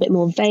they're being a bit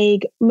more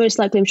vague. Most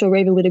likely, I'm sure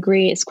Raven would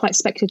agree, it's quite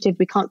speculative.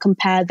 We can't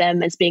compare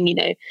them as being,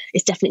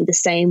 it's definitely the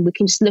same. We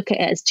can just look at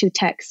it as 2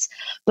 texts.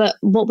 But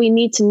what we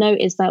need to know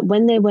is that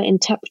when they were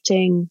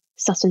interpreting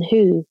Sutton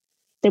Hoo,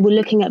 they were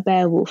looking at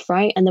Beowulf,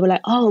 right? And they were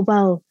like, oh,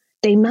 well,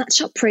 they match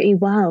up pretty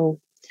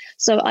well.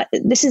 So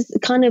this is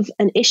kind of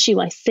an issue,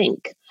 I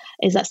think,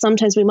 is that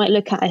sometimes we might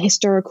look at a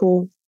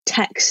historical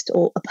text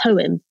or a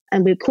poem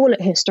and we call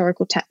it a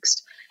historical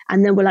text.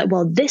 And then we're like,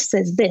 well, this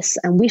says this,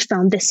 and we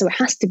found this, so it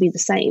has to be the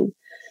same.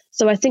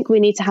 So I think we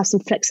need to have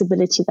some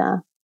flexibility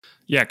there.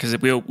 Yeah, because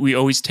we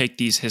always take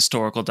these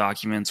historical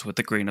documents with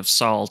a grain of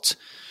salt,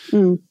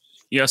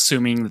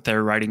 assuming that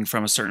they're writing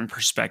from a certain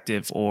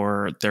perspective,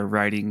 or they're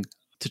writing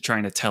to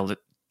trying to tell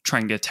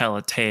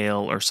a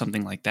tale or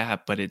something like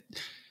that. But it,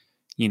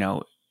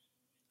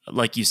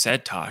 like you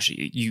said, Tosh,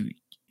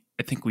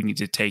 I think we need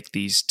to take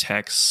these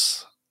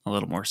texts a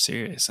little more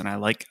serious. And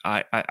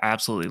I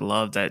absolutely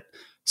love that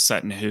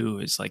Sutton Hoo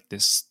is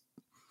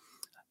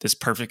this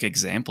perfect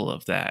example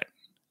of that.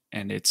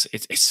 And it's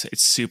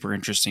super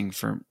interesting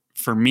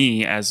for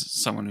me as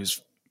someone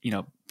who's,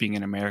 being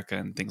in America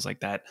and things like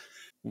that.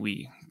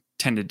 We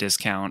tend to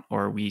discount,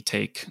 or we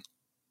take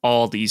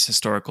all these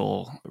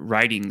historical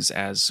writings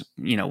as,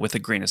 with a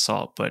grain of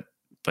salt,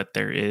 but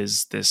there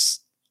is this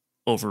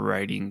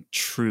overriding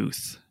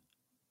truth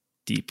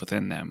deep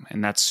within them.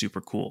 And that's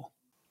super cool.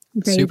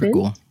 Raven? Super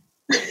cool.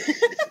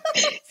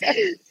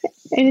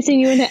 Anything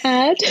you want to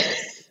add?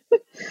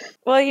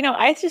 Well,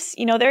 I just,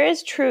 there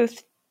is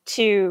truth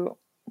to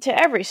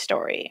every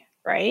story,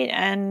 right?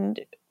 And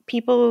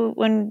people,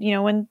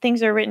 when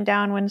things are written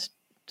down, when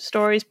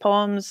stories,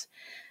 poems,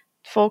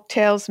 folk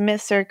tales,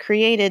 myths are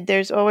created,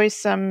 there's always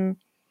some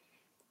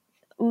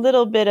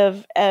little bit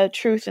of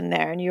truth in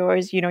there, and you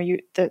always,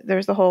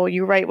 there's the whole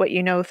 "you write what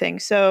you know" thing.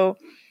 So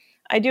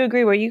I do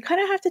agree where you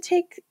kind of have to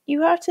take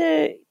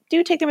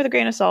them with a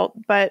grain of salt,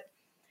 but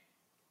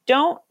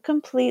don't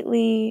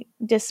completely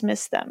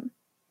dismiss them,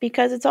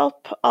 because it's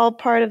all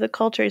part of the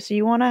culture. So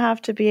you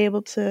want to be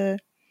able to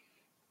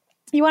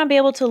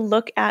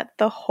look at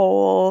the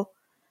whole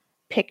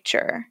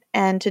picture,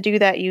 and to do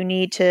that you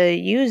need to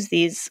use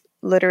these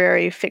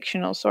literary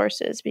fictional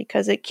sources,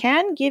 because it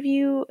can give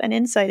you an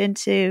insight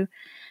into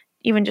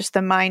even just the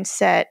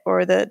mindset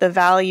or the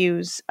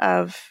values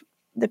of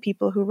the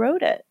people who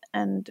wrote it,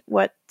 and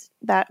what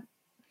that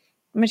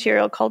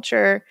material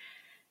culture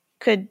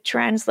could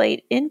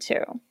translate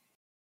into.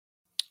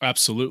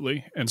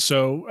 Absolutely. And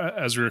so,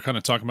 as we were kind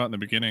of talking about in the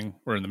beginning,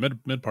 or in the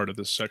mid part of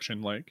this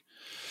section, like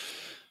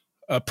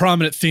a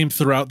prominent theme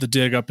throughout the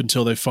dig up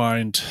until they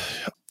find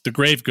the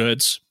grave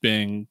goods,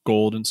 being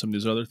gold and some of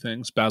these other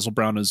things, Basil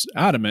Brown is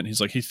adamant. He's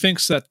like, he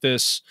thinks that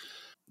this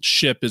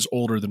ship is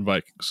older than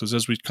Vikings. So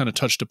as we kind of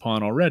touched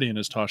upon already, and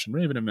as Tash and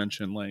Raven had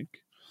mentioned, like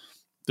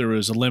there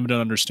was a limited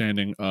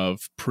understanding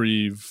of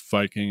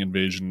pre-Viking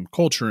invasion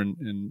culture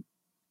in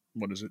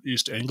what is it?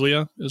 East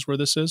Anglia is where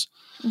this is.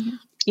 Mm-hmm.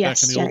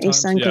 Yes, times.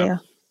 East Anglia. Yeah.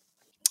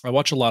 I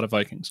watch a lot of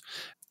Vikings.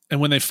 And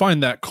when they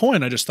find that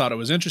coin, I just thought it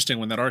was interesting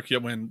when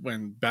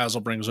when Basil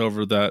brings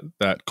over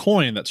that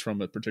coin that's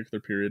from a particular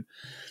period.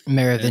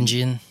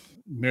 Merovingian.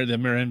 The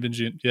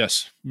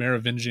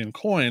Merovingian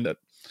coin that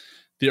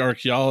the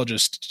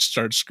archaeologist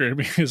starts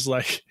screaming is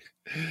like,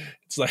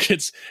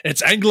 it's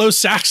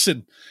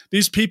Anglo-Saxon.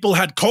 These people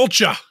had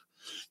culture,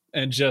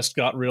 and just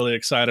got really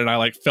excited.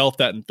 I felt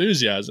that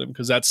enthusiasm,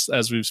 because that's,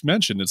 as we've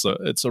mentioned,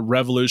 it's a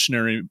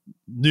revolutionary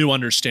new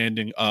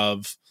understanding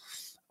of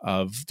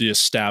the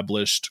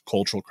established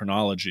cultural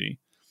chronology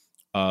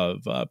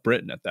of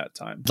Britain at that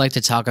time. I'd like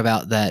to talk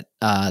about that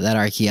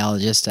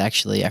archaeologist.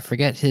 Actually, I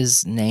forget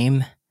his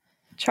name.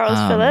 Charles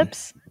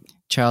Phillips.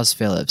 Charles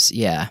Phillips,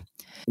 yeah.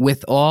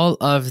 With all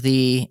of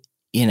the,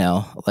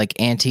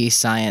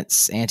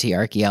 anti-science,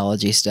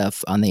 anti-archaeology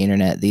stuff on the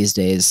internet these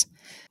days,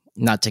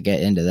 not to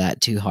get into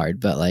that too hard,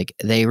 but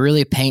they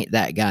really paint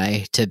that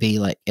guy to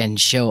be and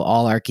show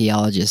all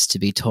archaeologists to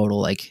be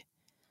total,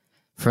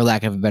 for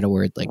lack of a better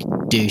word,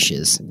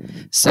 douches.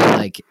 So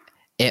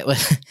it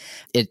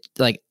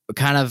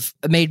kind of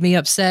made me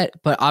upset,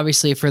 but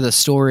obviously for the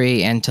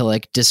story and to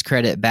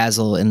discredit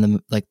Basil in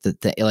the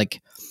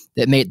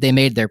they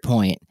made their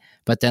point.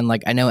 But then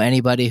I know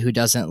anybody who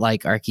doesn't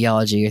like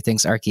archaeology or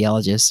thinks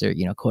archaeologists are,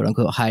 quote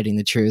unquote, hiding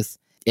the truth,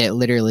 it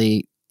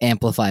literally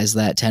amplifies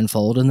that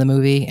tenfold in the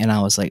movie. And I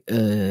was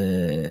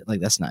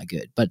that's not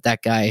good. But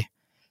that guy,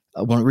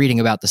 when reading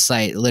about the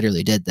site,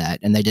 literally did that,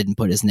 and they didn't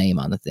put his name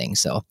on the thing.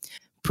 So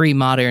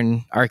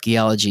pre-modern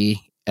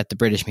archaeology at the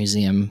British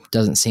Museum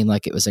doesn't seem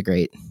like it was a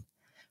great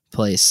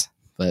place,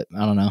 but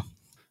I don't know.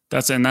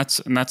 That's a nice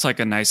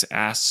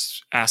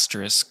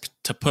asterisk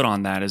to put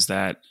on that, is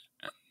that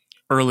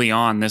early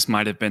on, this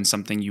might have been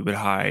something you would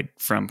hide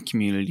from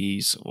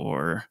communities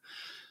or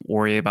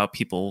worry about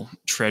people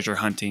treasure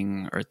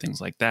hunting or things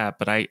like that.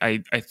 But I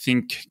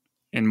think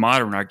in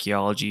modern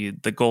archaeology,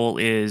 the goal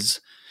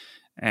is,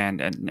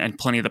 and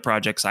plenty of the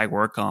projects I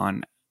work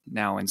on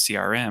now in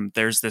CRM,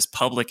 there's this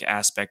public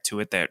aspect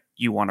to it that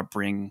you want to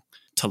bring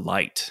to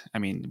light. I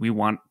mean, we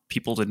want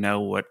people to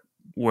know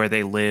where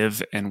they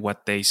live and where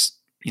they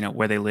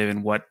live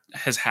and what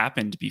has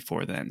happened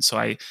before then. So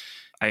I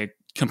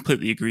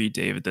completely agree,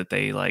 David, that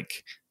they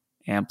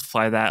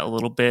amplify that a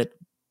little bit,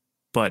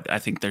 but I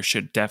think there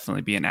should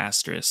definitely be an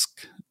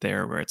asterisk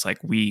there where it's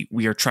we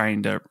are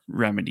trying to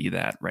remedy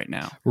that right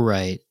now.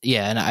 Right.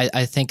 Yeah. And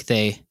I think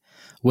they,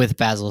 with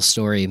Basil's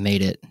story,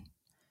 made it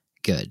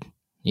good,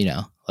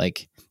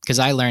 because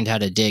I learned how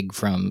to dig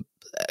from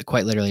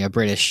quite literally a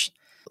British,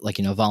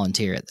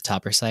 volunteer at the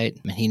Topper site.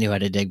 I mean, he knew how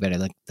to dig better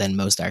than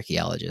most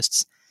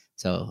archaeologists.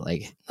 So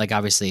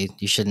obviously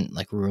you shouldn't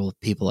rule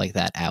people like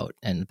that out.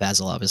 And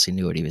Basil obviously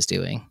knew what he was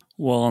doing.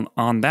 Well,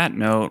 on that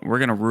note, we're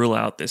going to rule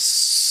out this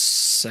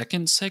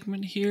second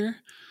segment here,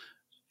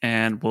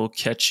 and we'll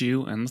catch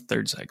you in the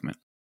third segment.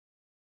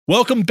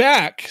 Welcome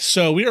back.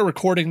 So we are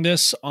recording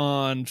this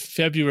on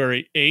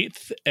February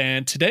 8th,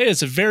 and today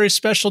is a very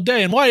special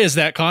day. And why is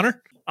that,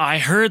 Connor? I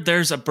heard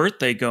there's a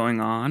birthday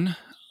going on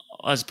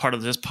as part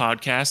of this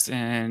podcast,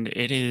 and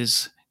it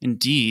is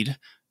indeed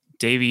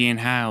Davey and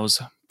Howe's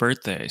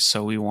birthday.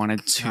 So we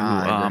wanted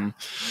to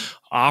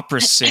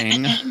opera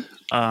sing. Happy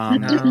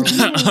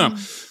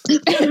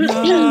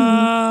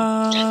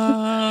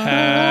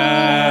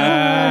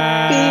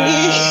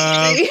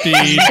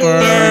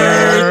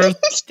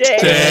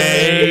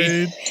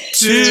birthday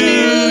to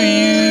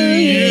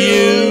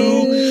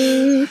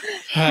you.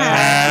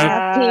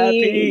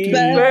 Happy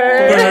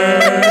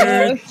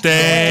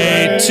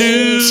birthday to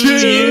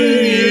you.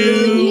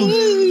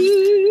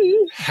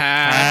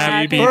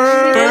 Happy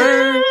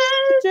birthday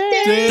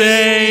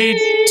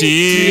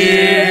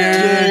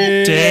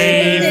Dear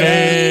David,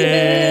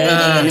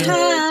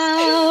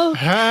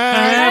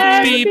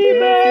 happy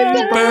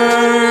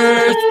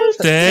birthday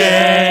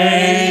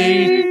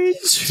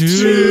to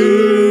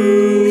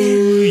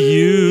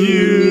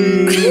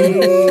you.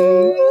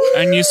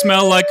 And you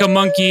smell like a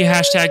monkey.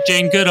 Hashtag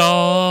Jane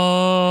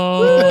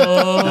Goodall.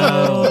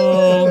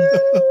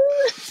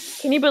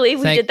 Can you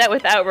believe we did that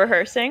without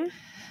rehearsing?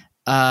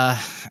 Wow.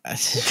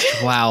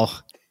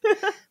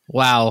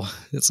 Wow.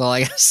 That's all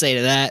I got to say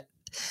to that.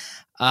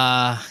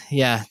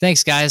 Yeah.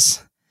 Thanks,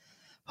 guys.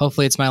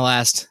 Hopefully it's my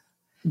last.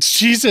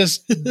 Jesus.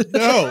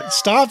 No,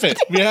 stop it.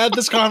 We had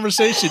this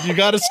conversation. You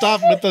got to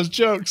stop with those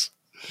jokes.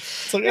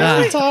 It's like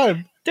every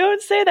time.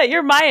 Don't say that.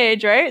 You're my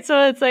age, right?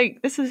 So it's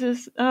like, this is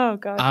just, oh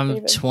God. I'm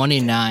David.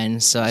 29,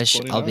 so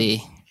I'll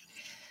be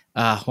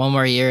one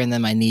more year and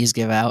then my knees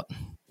give out.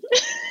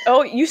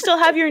 Oh, you still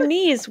have your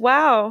knees.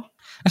 Wow.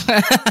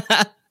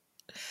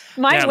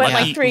 Mine went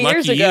like 3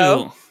 years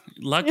ago.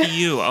 Lucky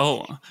you.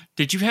 Oh,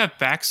 did you have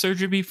back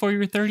surgery before you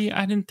were 30?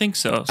 I didn't think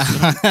so. So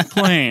don't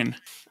complain.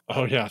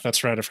 Oh, yeah,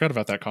 that's right. I forgot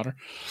about that, Connor.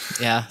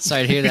 Yeah,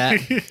 sorry to hear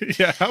that.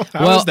 Yeah, how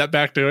is that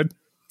back doing?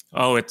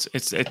 Oh,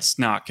 it's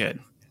not good.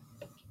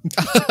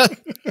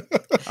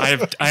 I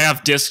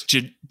have disc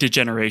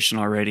degeneration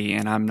already,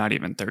 and I'm not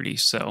even 30.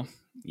 So,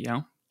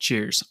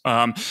 cheers.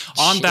 On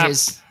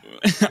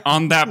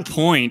that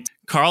point,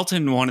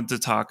 Carlton wanted to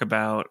talk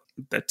about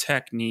the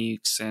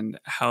techniques and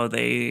how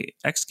they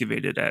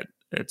excavated at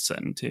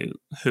Sutton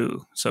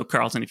Hoo. So,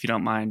 Carlton, if you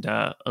don't mind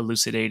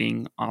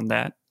elucidating on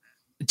that.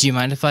 Do you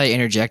mind if I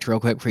interject real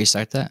quick before you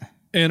start that?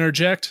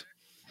 Interject.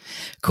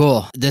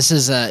 Cool. This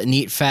is a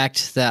neat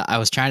fact that I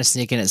was trying to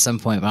sneak in at some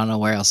point, but I don't know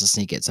where else to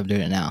sneak it, so I'm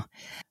doing it now.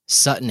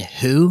 Sutton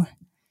Hoo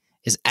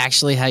is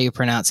actually how you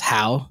pronounce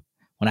how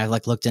when I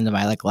looked into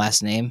my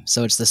last name.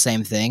 So it's the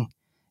same thing,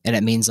 and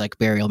it means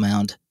burial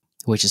mound,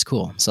 which is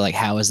cool. So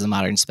how is the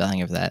modern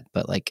spelling of that?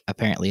 But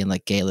apparently in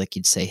Gaelic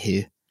you'd say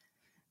who,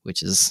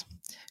 which is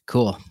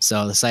cool.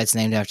 So the site's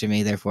named after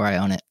me, therefore I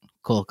own it.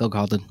 Cool. Go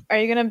Carlton. Are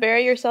you going to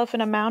bury yourself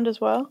in a mound as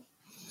well?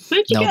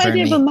 Where did you get the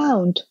idea of a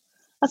mound?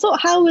 I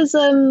thought how was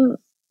a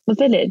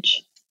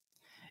village?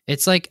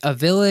 It's like a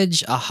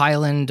village, a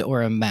highland,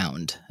 or a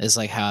mound is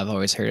how I've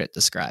always heard it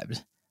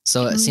described.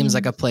 So it seems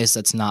like a place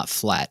that's not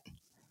flat.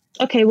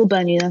 Okay, we'll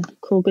burn you then.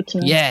 Cool, good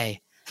to know.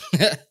 Yay.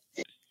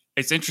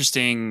 It's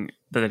interesting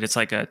that it's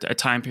a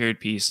time period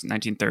piece,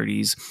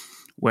 1930s,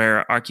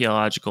 where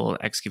archaeological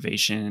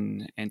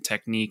excavation and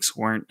techniques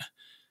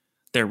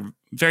they're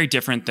very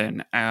different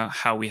than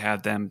how we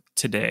have them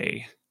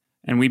today.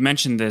 And we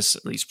mentioned this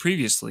at least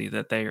previously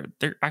that they're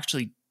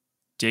actually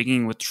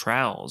digging with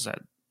trowels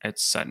at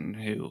Sutton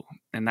Hoo,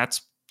 and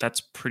that's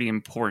pretty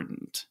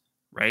important,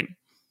 right?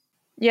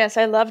 Yes,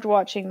 I loved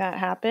watching that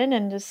happen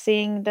and just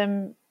seeing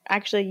them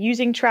actually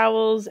using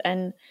trowels.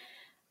 And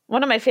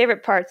one of my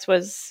favorite parts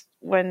was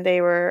when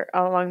they were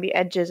along the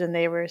edges and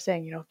they were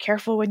saying,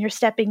 careful when you're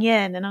stepping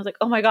in. And I was like,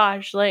 oh my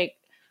gosh,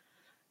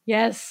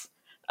 yes.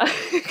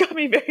 It got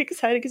me very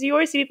excited because you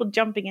always see people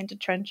jumping into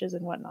trenches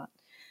and whatnot.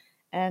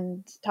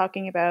 And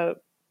talking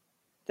about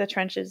the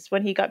trenches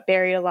when he got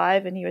buried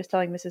alive and he was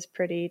telling Mrs.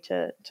 Pretty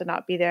to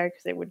not be there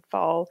because they would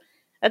fall.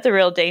 That's a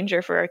real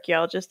danger for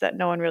archaeologists that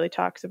no one really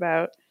talks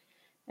about.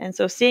 And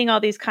so seeing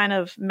all these kind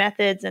of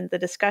methods and the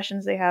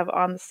discussions they have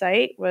on the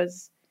site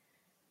was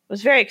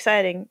very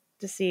exciting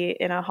to see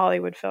in a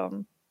Hollywood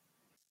film.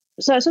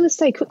 So I just want to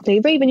say quickly,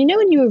 Raven,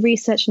 when you were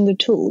researching the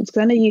tools,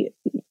 because I know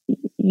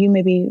you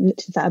maybe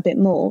looked at that a bit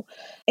more.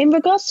 In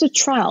regards to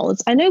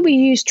trowels, I know we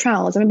use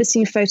trowels. I remember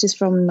seeing photos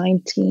from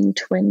late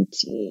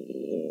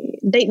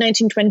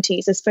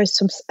 1920s. There's photos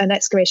from an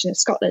excavation in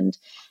Scotland,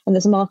 and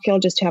there's some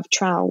archaeologists who have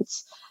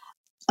trowels.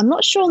 I'm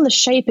not sure on the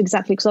shape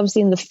exactly, because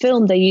obviously in the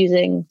film they're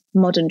using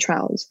modern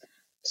trowels.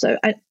 So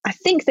I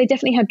think they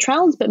definitely had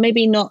trowels, but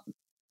maybe not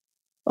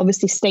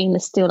obviously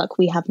stainless steel like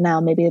we have now,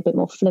 maybe a bit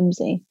more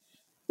flimsy.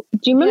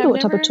 Do you remember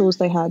what type of tools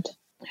they had?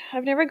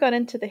 I've never got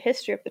into the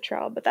history of the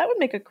trowel, but that would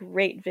make a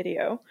great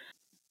video.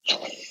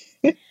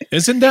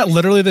 Isn't that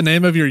literally the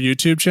name of your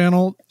YouTube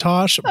channel,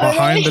 Tosh?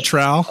 Behind the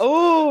Trowel?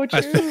 Oh,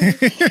 true.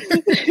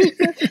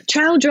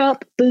 Trowel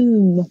drop,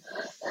 boom.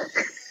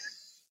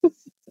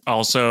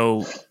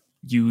 Also,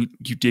 you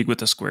dig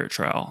with a square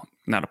trowel,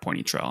 not a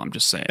pointy trowel. I'm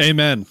just saying.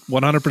 Amen.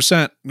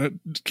 100%.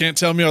 Can't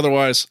tell me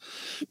otherwise.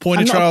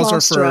 Pointy trowels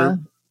are for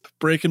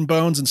breaking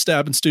bones and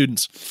stabbing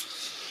students.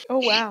 Oh,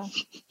 wow.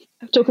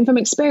 Talking from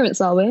experience,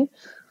 are we?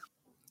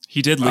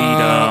 He did lead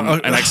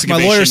an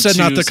excavation. My lawyer said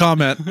not to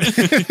comment.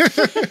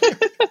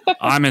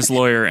 I'm his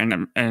lawyer,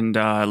 and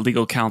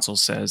legal counsel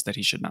says that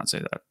he should not say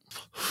that.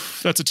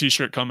 That's a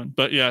t-shirt coming.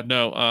 But yeah,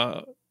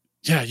 no.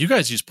 Yeah, you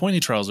guys use pointy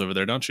trowels over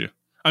there, don't you?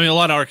 I mean, a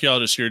lot of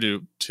archaeologists here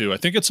do too. I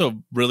think it's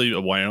really a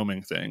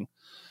Wyoming thing.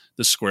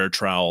 The square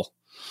trowel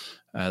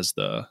as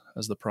the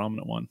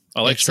prominent one.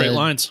 I like straight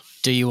lines.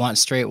 Do you want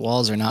straight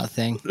walls or not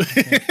thing?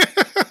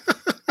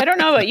 I don't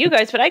know about you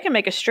guys, but I can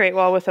make a straight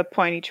wall with a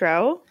pointy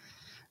trowel.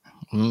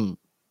 You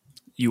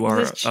you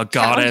are This a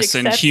goddess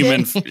in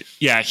human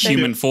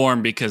accepted.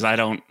 form, because I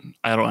don't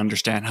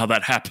understand how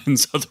that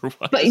happens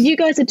otherwise. But you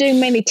guys are doing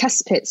mainly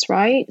test pits,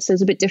 right? So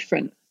it's a bit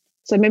different.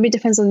 So maybe it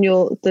depends on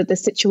the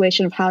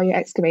situation of how you're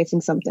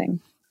excavating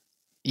something.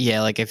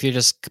 Yeah, like if you're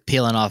just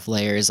peeling off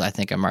layers, I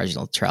think a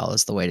marginal trowel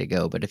is the way to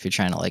go. But if you're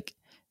trying to like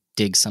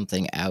dig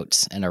something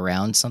out and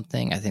around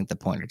something, I think the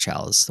pointer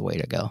trowel is the way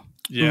to go.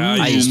 Yeah,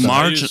 Ooh, I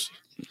use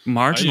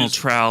marginal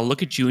trowel.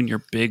 Look at you and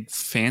your big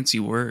fancy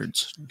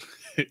words.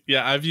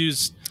 Yeah, I've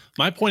used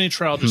my pointy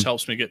trowel. Just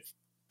helps me get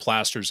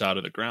plasters out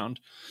of the ground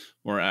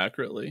more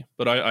accurately.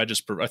 But I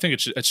think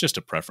it's just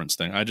a preference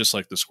thing. I just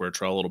like the square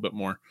trowel a little bit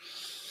more.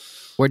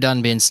 We're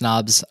done being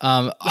snobs.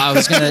 I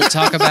was going to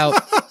talk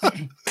about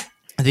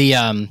the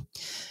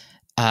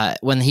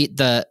when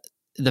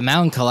the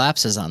mound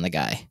collapses on the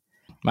guy.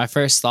 My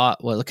first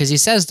thought was, because he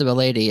says to the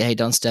lady, "Hey,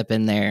 don't step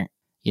in there.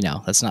 You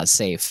know, that's not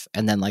safe."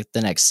 And then like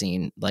the next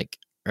scene, like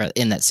or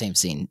in that same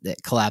scene,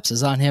 that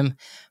collapses on him.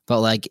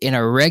 But like in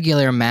a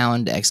regular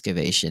mound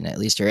excavation, at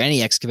least, or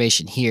any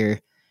excavation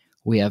here,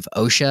 we have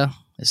OSHA.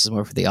 This is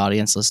more for the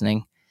audience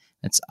listening.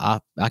 It's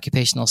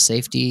Occupational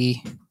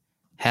Safety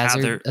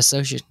Hazard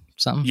Association.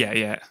 Something.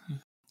 Yeah.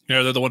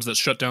 They're the ones that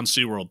shut down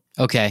SeaWorld.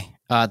 Okay.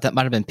 That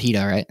might have been PETA,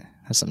 right?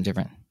 That's something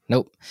different.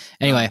 Nope.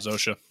 Anyway. It's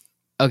OSHA.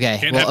 Okay.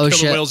 Can't have OSHA,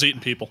 killer whales eating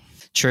people.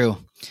 True.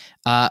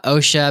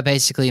 OSHA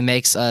basically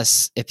makes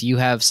us, if you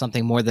have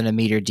something more than a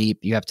meter deep,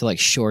 you have to like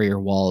shore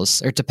your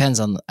walls. Or it depends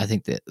on, I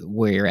think,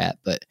 where you're at.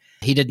 But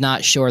he did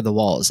not shore the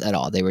walls at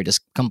all. They were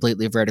just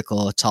completely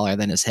vertical, taller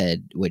than his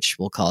head, which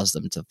will cause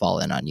them to fall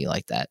in on you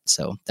like that.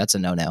 So that's a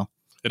no-no.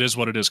 It is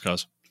what it is,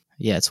 cuz.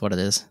 Yeah, it's what it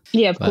is.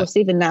 Yeah, of course.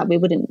 Even that, we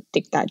wouldn't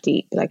dig that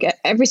deep. Like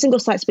every single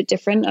site's a bit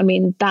different. I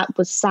mean, that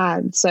was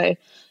sad. So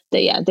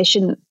they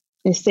shouldn't,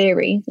 in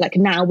theory, like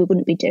now we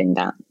wouldn't be doing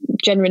that.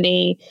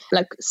 Generally,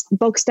 like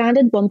bog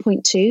standard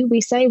 1.2,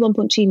 we say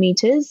 1.2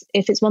 meters.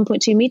 If it's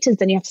 1.2 meters,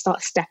 then you have to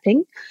start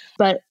stepping.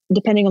 But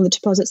depending on the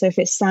deposit, so if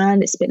it's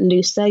sand, it's a bit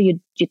looser, you'd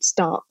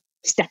start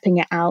stepping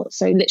it out.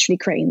 So literally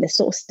creating this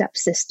sort of step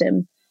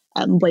system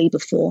way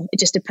before. It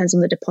just depends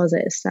on the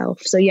deposit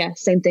itself. So yeah,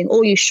 same thing.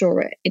 Or you shore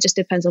it. It just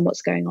depends on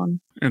what's going on.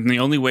 And the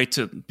only way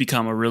to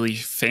become a really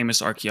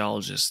famous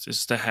archaeologist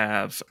is to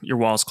have your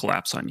walls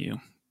collapse on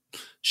you.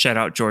 Shout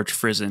out George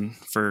Frizen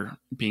for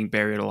being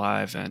buried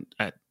alive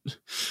at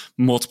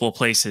multiple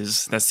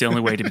places. That's the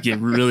only way to get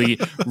really,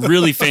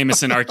 really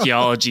famous in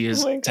archaeology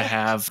is to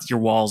have your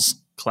walls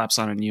collapse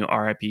on you.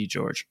 R.I.P.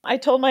 George. I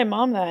told my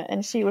mom that,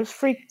 and she was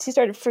freaked. She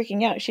started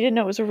freaking out. She didn't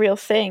know it was a real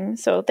thing.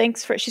 So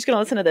she's going to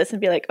listen to this and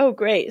be like, "Oh,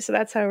 great! So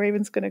that's how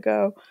Raven's going to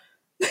go."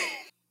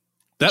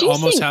 That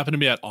almost happened to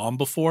me at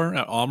before,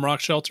 at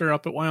Rock Shelter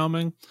up at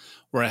Wyoming,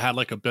 where I had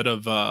like a bit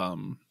of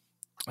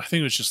I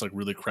think it was just like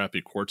really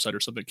crappy quartzite or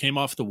something. It came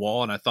off the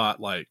wall, and I thought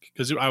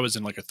because I was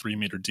in like a 3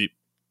 meter deep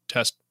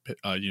test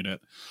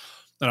unit,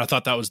 and I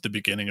thought that was the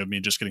beginning of me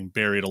just getting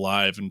buried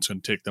alive, and it's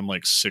going to take them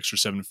like 6 or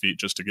 7 feet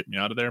just to get me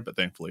out of there. But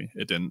thankfully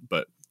it didn't.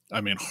 But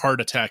I mean,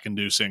 heart attack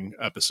inducing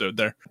episode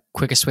there.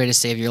 Quickest way to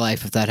save your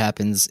life if that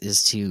happens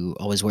is to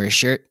always wear a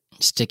shirt,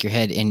 stick your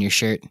head in your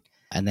shirt,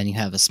 and then you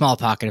have a small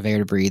pocket of air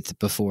to breathe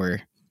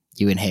before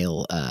you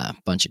inhale a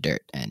bunch of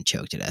dirt and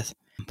choke to death.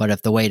 But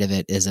if the weight of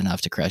it is enough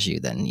to crush you,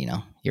 then,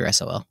 you're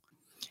SOL.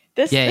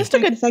 This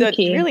took a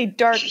really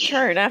dark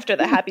turn after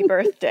the happy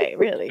birthday,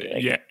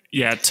 really.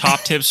 Yeah. Top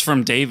tips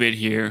from David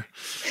here.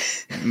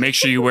 Make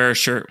sure you wear a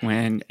shirt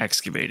when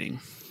excavating.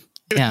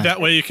 Yeah.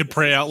 That way you can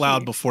pray out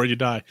loud before you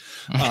die.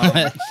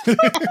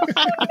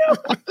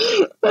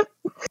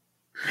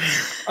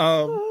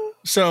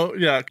 So,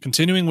 yeah,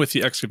 continuing with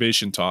the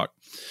excavation talk,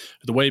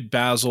 the way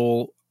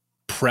Basil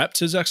prepped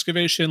his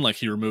excavation, like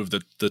he removed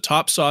the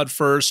topsod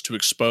first to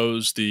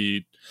expose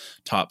the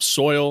top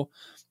soil,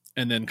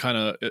 and then kind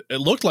of it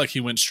looked like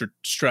he went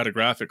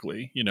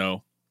stratigraphically,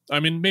 I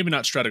mean, maybe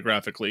not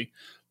stratigraphically,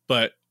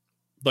 but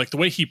like the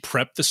way he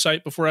prepped the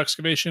site before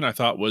excavation, I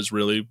thought was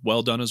really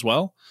well done as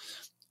well.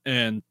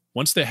 And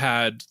once they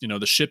had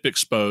the ship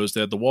exposed,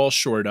 they had the walls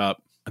shored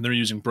up, and they're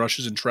using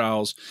brushes and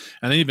trowels.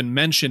 And they even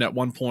mentioned at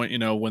one point,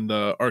 when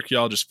the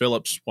archaeologist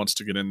Phillips wants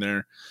to get in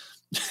there,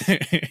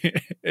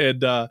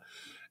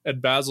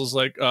 and Basil's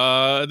like,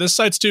 this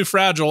site's too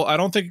fragile. I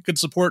don't think it could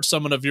support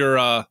someone of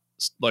your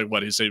like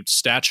what he say,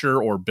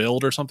 stature or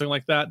build or something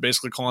like that.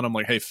 Basically calling him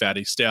like, "Hey,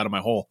 fatty, stay out of my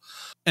hole."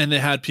 And they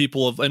had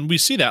people and we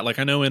see that. Like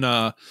I know in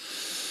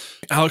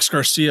Alex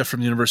Garcia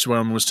from the University of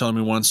Wyoming was telling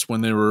me once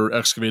when they were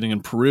excavating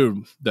in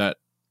Peru that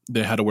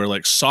they had to wear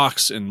like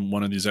socks in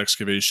one of these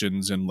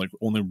excavations, and like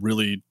only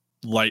really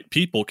light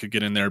people could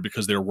get in there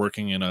because they were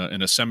working in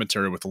a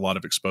cemetery with a lot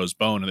of exposed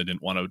bone, and they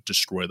didn't want to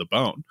destroy the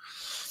bone.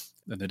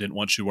 And they didn't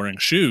want you wearing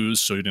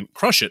shoes, so you didn't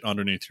crush it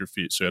underneath your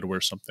feet. So you had to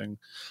wear something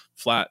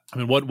flat. I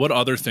mean, what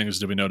other things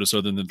did we notice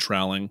other than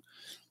troweling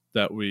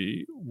that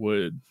we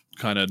would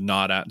kind of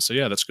nod at and say,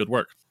 yeah, that's good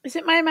work? Is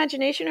it my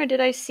imagination, or did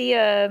I see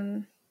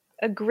a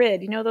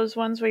grid? Those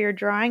ones where you're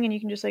drawing and you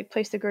can just like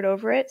place the grid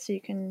over it, so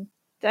you can.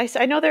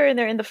 I know they're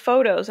in the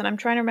photos, and I'm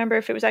trying to remember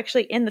if it was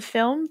actually in the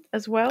film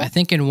as well. I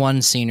think in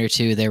one scene or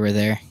two they were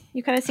there.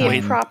 You kind of see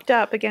it propped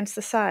up against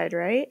the side,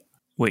 right?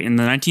 Wait, in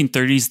the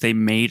 1930s, they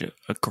made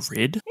a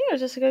grid? Yeah, it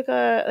was just like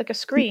a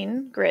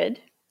screen grid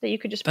that you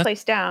could just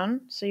place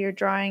down. So you're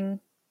drawing.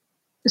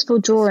 It's for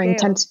drawing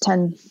 10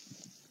 scale. to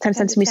 10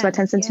 centimeters by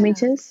 10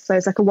 centimeters. So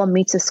it's like a 1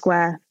 meter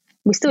square.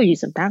 We still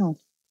use them now,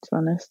 to be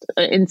honest,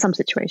 in some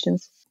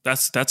situations.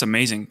 That's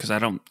amazing, because I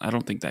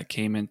don't think that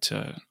came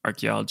into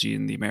archaeology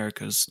in the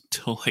Americas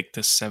till like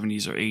the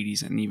 70s or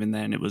 80s, and even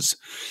then it was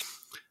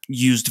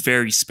used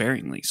very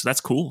sparingly. So that's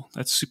cool.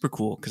 That's super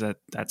cool, because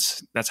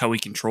that's how we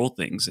control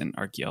things in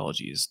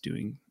archaeology, is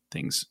doing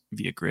things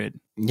via grid.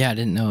 Yeah, I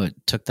didn't know it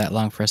took that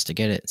long for us to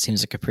get it. It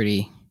seems like a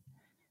pretty,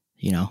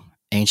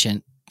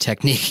 ancient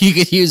technique you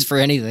could use for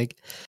anything.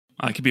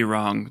 I could be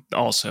wrong.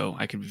 Also,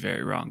 I could be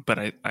very wrong, but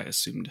I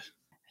assumed.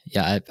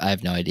 Yeah, I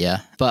have no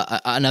idea.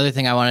 But another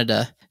thing I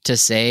wanted to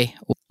say,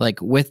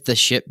 like with the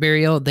ship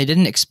burial, they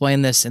didn't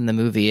explain this in the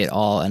movie at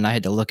all, and I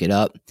had to look it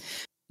up.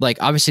 Like,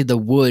 obviously the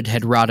wood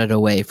had rotted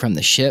away from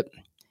the ship.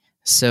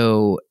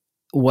 So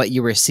what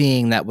you were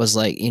seeing, that was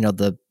like,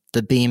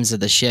 the beams of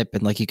the ship,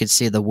 and like you could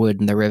see the wood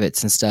and the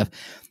rivets and stuff.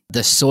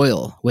 The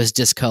soil was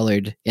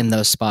discolored in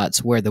those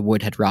spots where the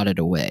wood had rotted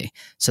away.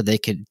 So they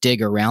could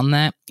dig around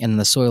that, and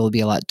the soil would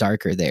be a lot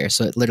darker there.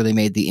 So it literally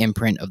made the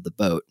imprint of the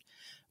boat,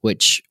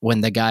 which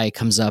when the guy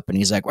comes up and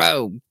he's like,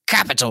 "Whoa,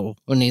 capital,"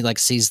 when he like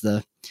sees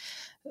the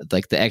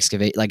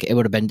excavate, like it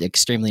would have been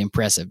extremely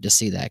impressive to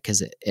see that,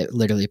 because it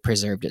literally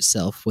preserved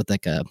itself with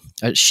like a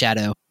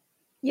shadow.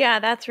 Yeah,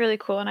 that's really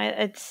cool. And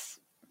it's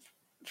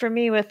for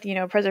me with,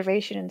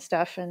 preservation and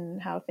stuff and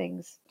how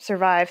things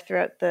survive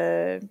throughout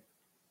the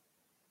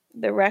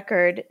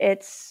record,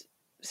 it's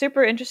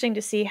super interesting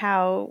to see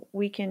how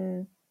we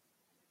can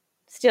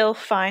still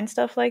find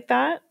stuff like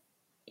that,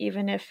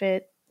 even if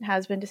it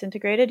has been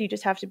disintegrated. You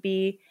just have to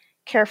be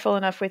careful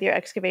enough with your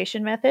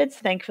excavation methods.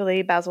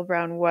 Thankfully, Basil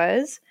Brown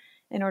was,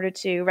 in order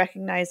to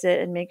recognize it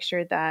and make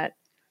sure that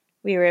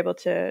we were able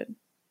to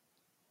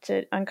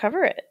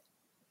uncover it.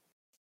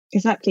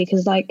 Exactly,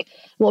 because like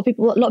what a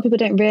lot of people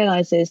don't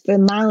realize is the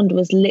mound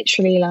was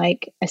literally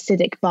like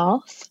acidic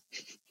bath,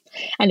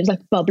 and it was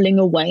like bubbling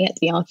away at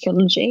the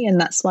archaeology,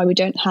 and that's why we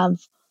don't have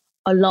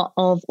a lot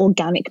of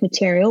organic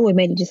material. We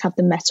mainly just have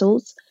the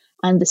metals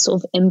and the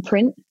sort of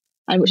imprint,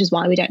 and which is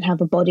why we don't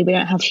have a body. We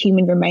don't have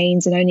human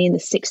remains, and only in the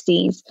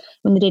 60s,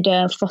 when they did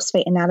a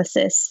phosphate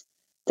analysis,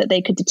 that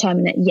they could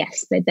determine that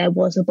yes, there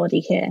was a body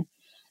here.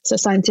 So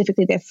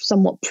scientifically, they've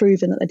somewhat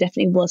proven that there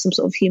definitely was some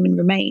sort of human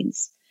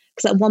remains.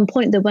 Because at one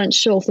point they weren't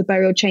sure if the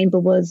burial chamber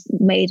was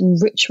made in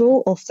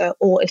ritual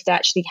or if they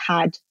actually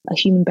had a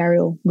human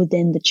burial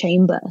within the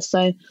chamber.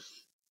 So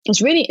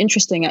it's really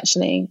interesting,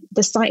 actually.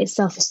 The site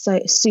itself is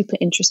so super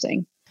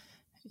interesting.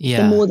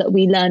 Yeah. The more that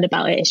we learn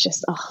about it, it's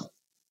just,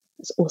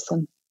 it's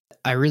awesome.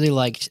 I really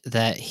liked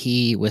that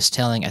he was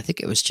telling, I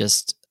think it was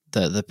just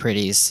the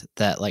pretties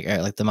that like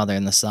the mother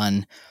and the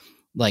son,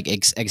 like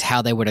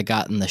how they would have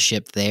gotten the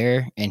ship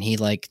there. And he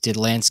like did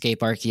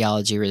landscape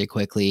archaeology really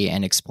quickly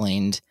and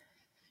explained,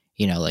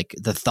 like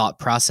the thought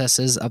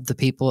processes of the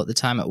people at the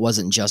time. It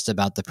wasn't just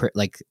about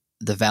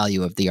the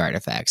value of the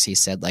artifacts. He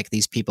said like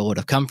these people would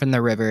have come from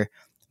the river,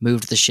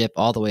 moved the ship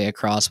all the way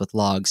across with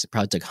logs. It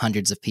probably took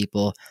hundreds of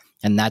people.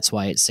 And that's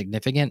why it's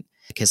significant,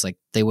 because like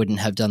they wouldn't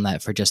have done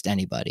that for just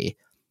anybody.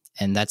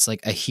 And that's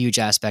like a huge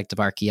aspect of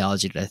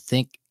archaeology that I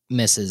think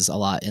misses a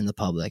lot in the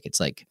public. It's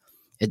like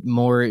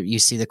you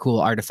see the cool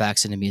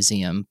artifacts in a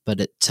museum,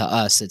 but to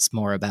us, it's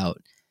more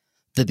about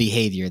the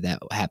behavior that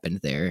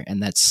happened there.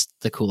 And that's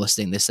the coolest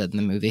thing they said in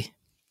the movie.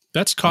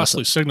 That's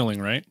costly signaling,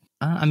 right?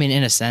 I mean,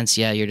 in a sense,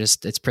 yeah,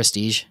 it's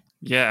prestige.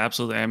 Yeah,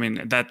 absolutely. I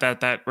mean,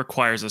 that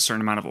requires a certain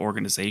amount of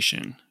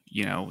organization,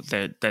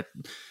 that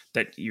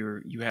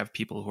you have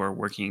people who are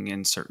working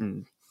in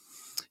certain,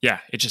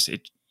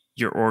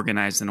 you're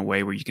organized in a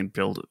way where you can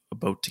build a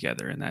boat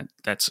together. And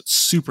that's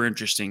super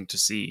interesting to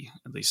see,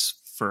 at least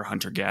for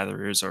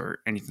hunter-gatherers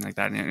or anything like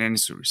that in any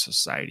sort of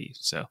society.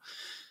 So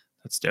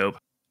that's dope.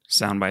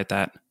 Soundbite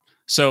that.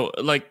 So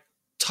like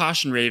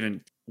Tash and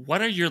Raven,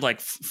 what are your like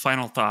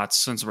final thoughts,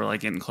 since we're like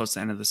getting close to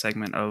the end of the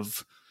segment,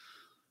 of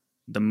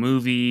the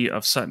movie,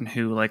 of Sutton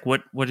Hoo? Like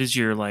what is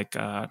your like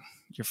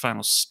your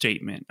final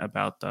statement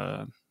about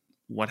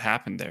what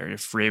happened there?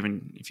 If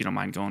Raven, if you don't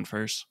mind going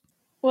first.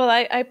 Well,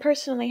 I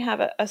personally have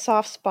a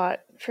soft spot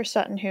for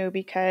Sutton Hoo,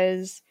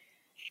 because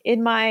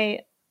in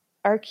my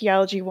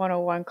Archaeology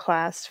 101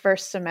 class,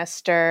 first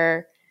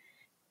semester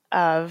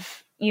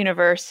of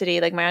university,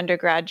 like my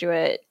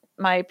undergraduate,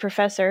 my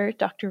professor,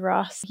 Dr.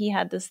 Ross, he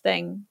had this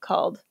thing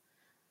called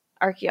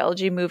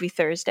Archaeology Movie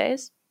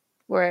Thursdays,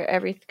 where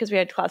because we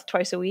had class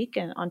twice a week,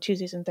 and on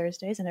Tuesdays and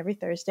Thursdays, and every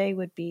Thursday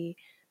would be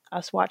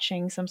us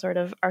watching some sort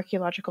of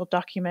archaeological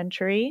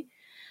documentary.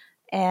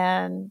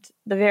 And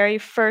the very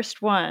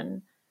first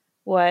one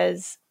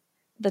was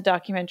the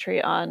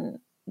documentary on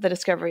the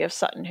discovery of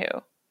Sutton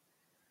Hoo.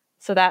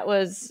 So that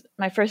was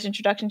my first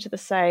introduction to the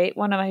site,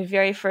 one of my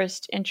very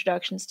first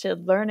introductions to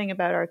learning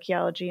about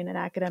archaeology in an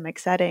academic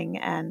setting.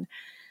 And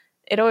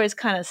it always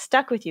kind of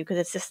stuck with you,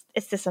 because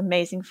it's this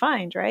amazing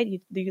find, right?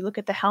 You look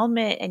at the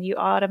helmet and you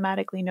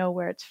automatically know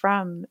where it's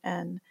from.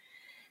 And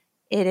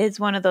it is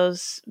one of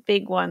those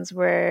big ones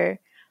where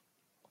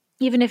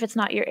even if it's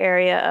not your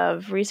area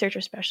of research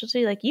or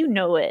specialty, like, you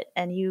know it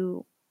and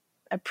you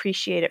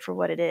appreciate it for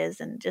what it is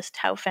and just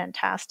how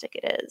fantastic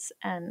it is.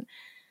 And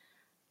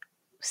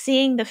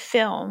seeing the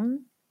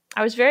film,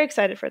 I was very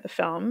excited for the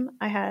film.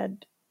 I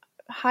had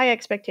high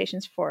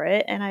expectations for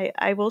it. And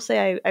I will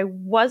say I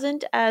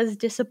wasn't as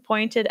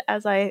disappointed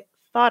as I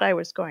thought I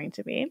was going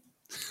to be.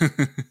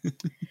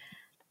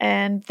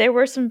 And there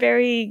were some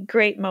very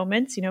great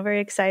moments,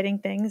 very exciting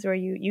things where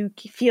you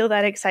feel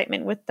that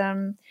excitement with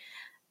them.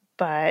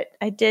 But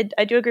I do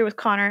agree with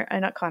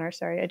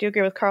I do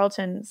agree with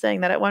Carlton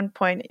saying that at one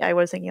point I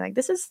was thinking, like,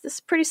 this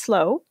is pretty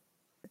slow.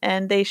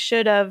 And they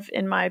should have,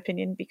 in my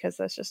opinion, because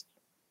that's just,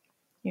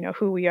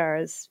 who we are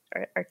as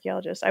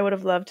archaeologists. I would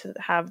have loved to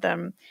have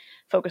them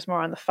focus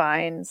more on the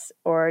finds,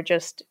 or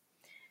just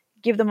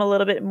give them a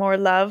little bit more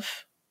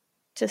love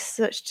to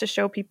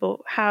show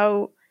people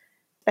how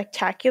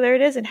spectacular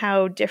it is and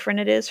how different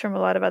it is from a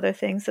lot of other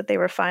things that they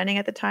were finding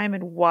at the time,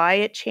 and why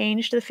it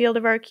changed the field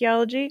of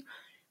archaeology.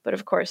 But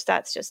of course,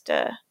 that's just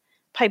a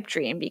pipe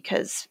dream,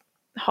 because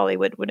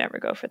Hollywood would never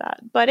go for that.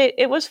 But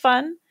it was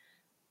fun.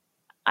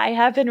 I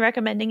have been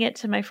recommending it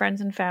to my friends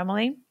and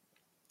family,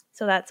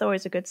 so that's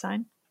always a good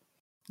sign.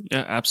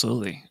 Yeah,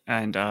 absolutely.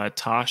 And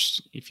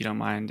Tosh, if you don't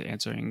mind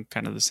answering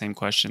kind of the same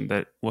question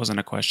that wasn't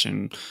a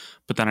question,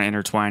 but then I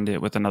intertwined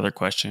it with another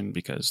question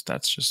because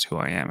that's just who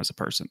I am as a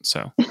person.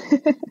 So,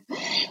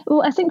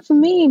 well, I think for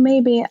me,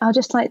 maybe I'd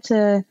just like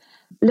to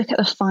look at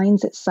the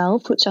finds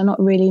itself, which are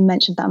not really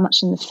mentioned that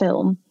much in the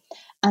film.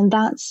 And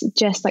that's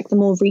just like the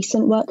more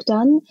recent work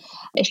done.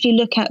 If you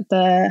look at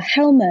the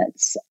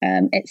helmets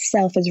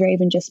itself, as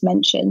Raven just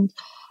mentioned,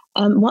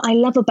 what I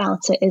love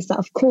about it is that,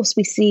 of course,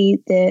 we see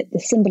the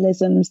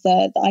symbolisms,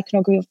 the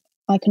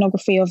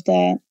iconography of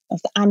the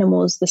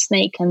animals, the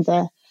snake and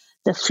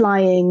the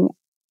flying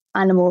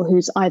animal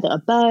who's either a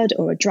bird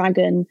or a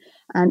dragon,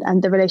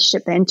 and the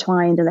relationship they're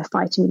entwined and they're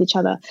fighting with each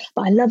other.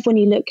 But I love when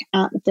you look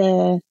at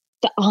the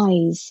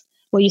eyes,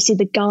 where you see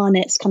the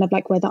garnets kind of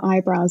like where the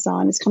eyebrows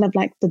are, and it's kind of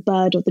like the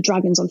bird or the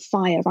dragon's on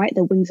fire, right?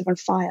 Their wings are on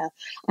fire.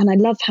 And I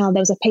love how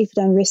there was a paper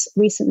done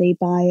recently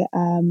by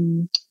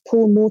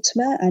Paul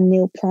Mortimer and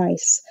Neil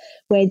Price,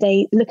 where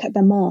they look at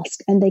the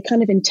mask and they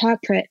kind of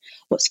interpret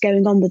what's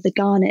going on with the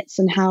garnets,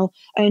 and how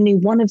only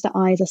one of the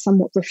eyes are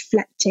somewhat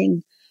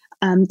reflecting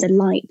the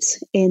light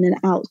in and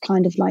out,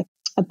 kind of like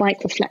a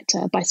bicycle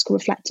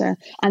reflector,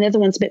 and the other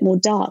one's a bit more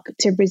dark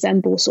to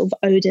resemble sort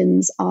of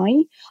Odin's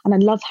eye. And I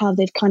love how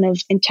they've kind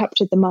of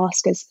interpreted the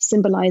mask as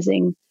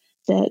symbolizing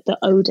the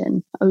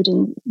Odin,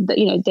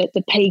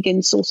 the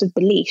pagan sort of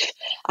belief.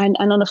 And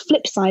on a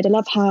flip side, I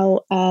love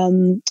how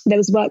there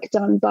was work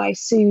done by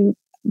Sue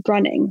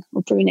Bruning,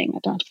 I don't know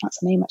how to pronounce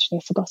her name, actually,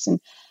 I've forgotten.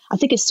 I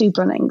think it's Sue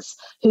Brunnings,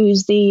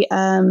 who's the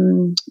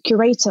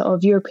curator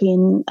of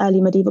European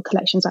early medieval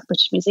collections at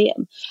British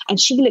Museum. And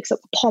she looks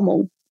at the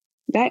pommel,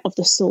 right, of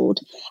the sword,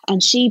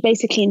 and she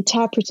basically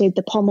interpreted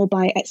the pommel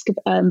by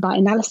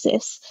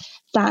analysis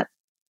that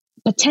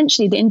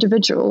potentially the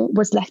individual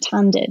was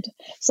left-handed.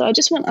 So I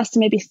just want us to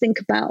maybe think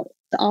about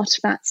the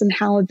artifacts and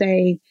how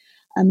they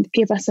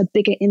give us a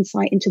bigger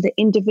insight into the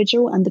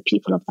individual and the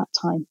people of that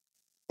time.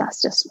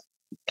 That's just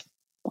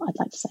what I'd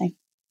like to say.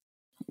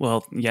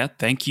 Well, yeah,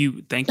 thank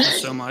you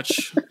so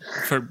much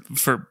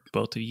for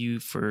both of you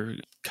for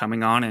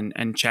coming on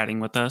and chatting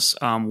with us.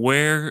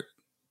 Where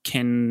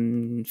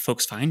can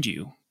folks find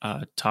you?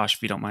 Tosh,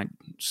 if you don't mind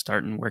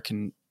starting, where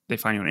can they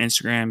find you on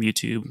Instagram,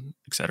 YouTube,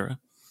 etc.?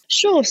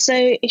 Sure. So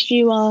if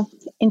you are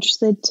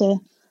interested to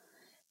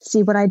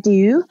see what I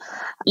do,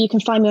 you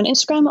can find me on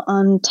Instagram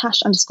on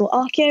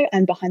Tash_Archeo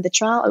and Behind the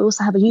Trowel. I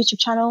also have a YouTube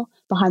channel,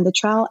 Behind the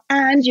Trowel,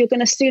 and you're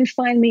going to soon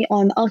find me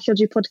on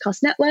Archaeology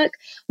Podcast Network,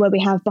 where we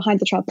have Behind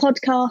the Trowel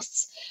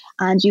podcasts,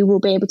 and you will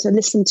be able to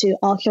listen to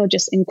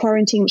Archaeologists in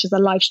Quarantine, which is a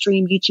live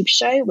stream YouTube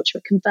show, which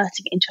we're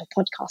converting into a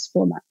podcast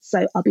format.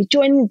 So I'll be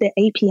joining the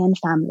APN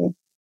family.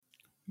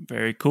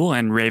 Very cool.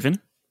 And Raven?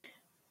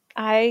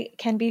 I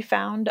can be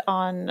found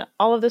on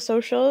all of the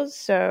socials,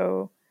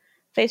 so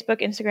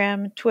Facebook,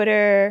 Instagram,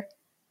 Twitter,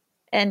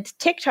 and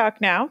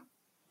TikTok now,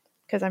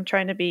 because I'm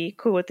trying to be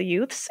cool with the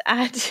youths,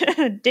 at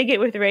Dig It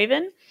with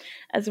Raven,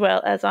 as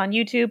well as on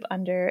YouTube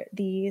under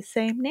the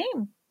same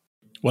name.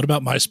 What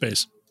about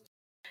MySpace?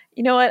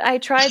 You know what? I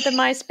tried the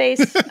MySpace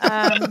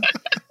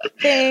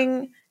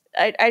thing.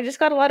 I just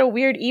got a lot of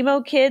weird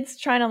emo kids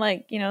trying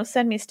to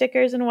send me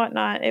stickers and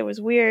whatnot. It was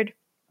weird.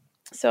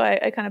 So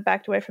I kind of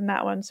backed away from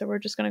that one. So we're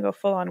just going to go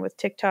full on with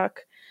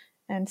TikTok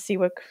and see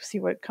what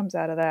comes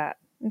out of that.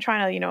 I'm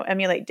trying to,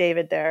 emulate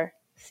David there,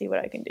 see what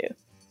I can do.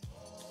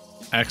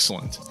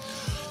 Excellent.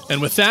 And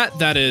with that,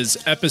 that is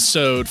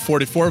episode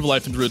 44 of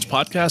Life in the Ruins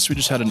podcast. We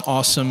just had an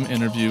awesome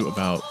interview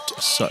about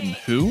Sutton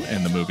Hoo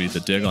and the movie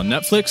The Dig on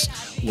Netflix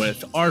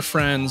with our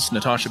friends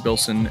Natasha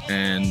Bilson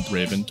and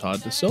Raven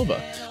Todd Da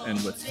Silva. And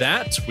with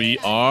that, we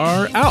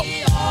are out.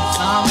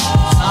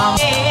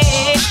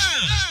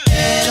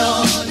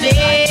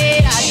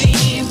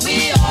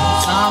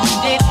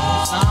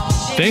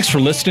 Thanks for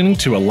listening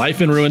to A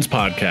Life in Ruins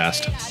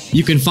podcast.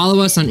 You can follow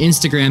us on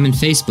Instagram and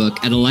Facebook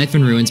at A Life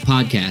in Ruins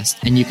Podcast,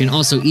 and you can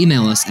also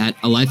email us at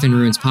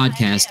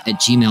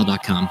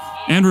alifeinruinspodcast@gmail.com.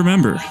 And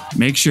remember,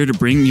 make sure to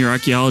bring your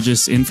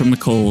archaeologists in from the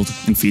cold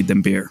and feed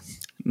them beer.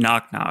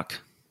 Knock, knock.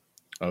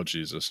 Oh,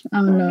 Jesus.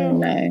 Oh,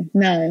 no.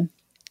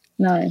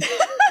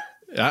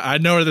 I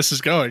know where this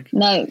is going.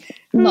 No, I'm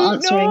not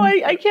answering. No,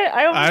 I can't.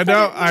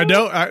 I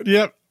know.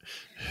 Yep.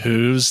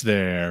 Who's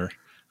there?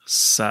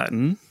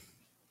 Sutton.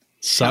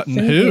 Sutton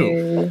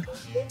Hoo.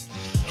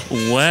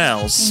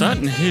 Well,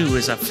 Sutton Hoo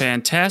is a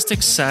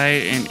fantastic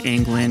site in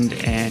England,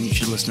 and you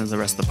should listen to the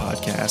rest of the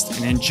podcast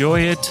and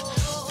enjoy it.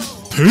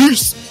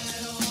 Peace.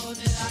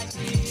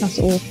 That's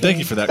awful. Thank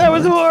you for that. That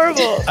was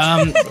horrible.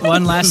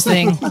 One last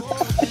thing.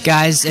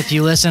 Guys, if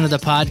you listen to the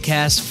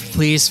podcast,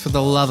 please, for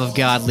the love of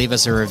God, leave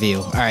us a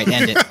review. All right,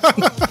 end it.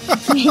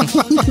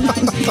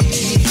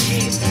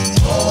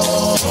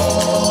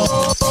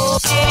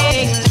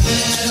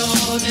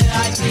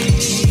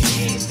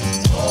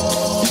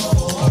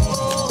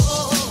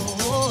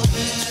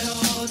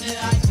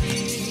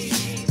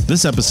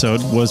 This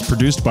episode was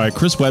produced by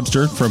Chris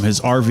Webster from his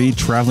RV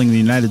traveling the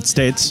United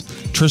States,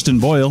 Tristan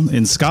Boyle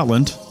in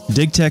Scotland,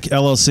 DigTech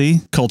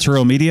LLC,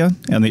 Cultural Media,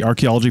 and the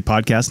Archaeology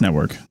Podcast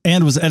Network,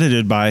 and was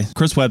edited by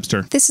Chris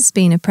Webster. This has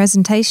been a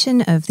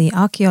presentation of the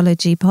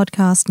Archaeology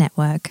Podcast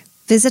Network.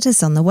 Visit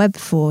us on the web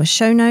for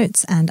show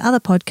notes and other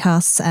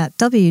podcasts at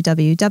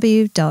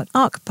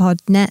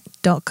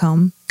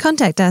www.archpodnet.com.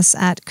 Contact us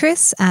at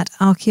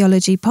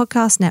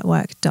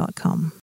chris@archaeologypodcastnetwork.com.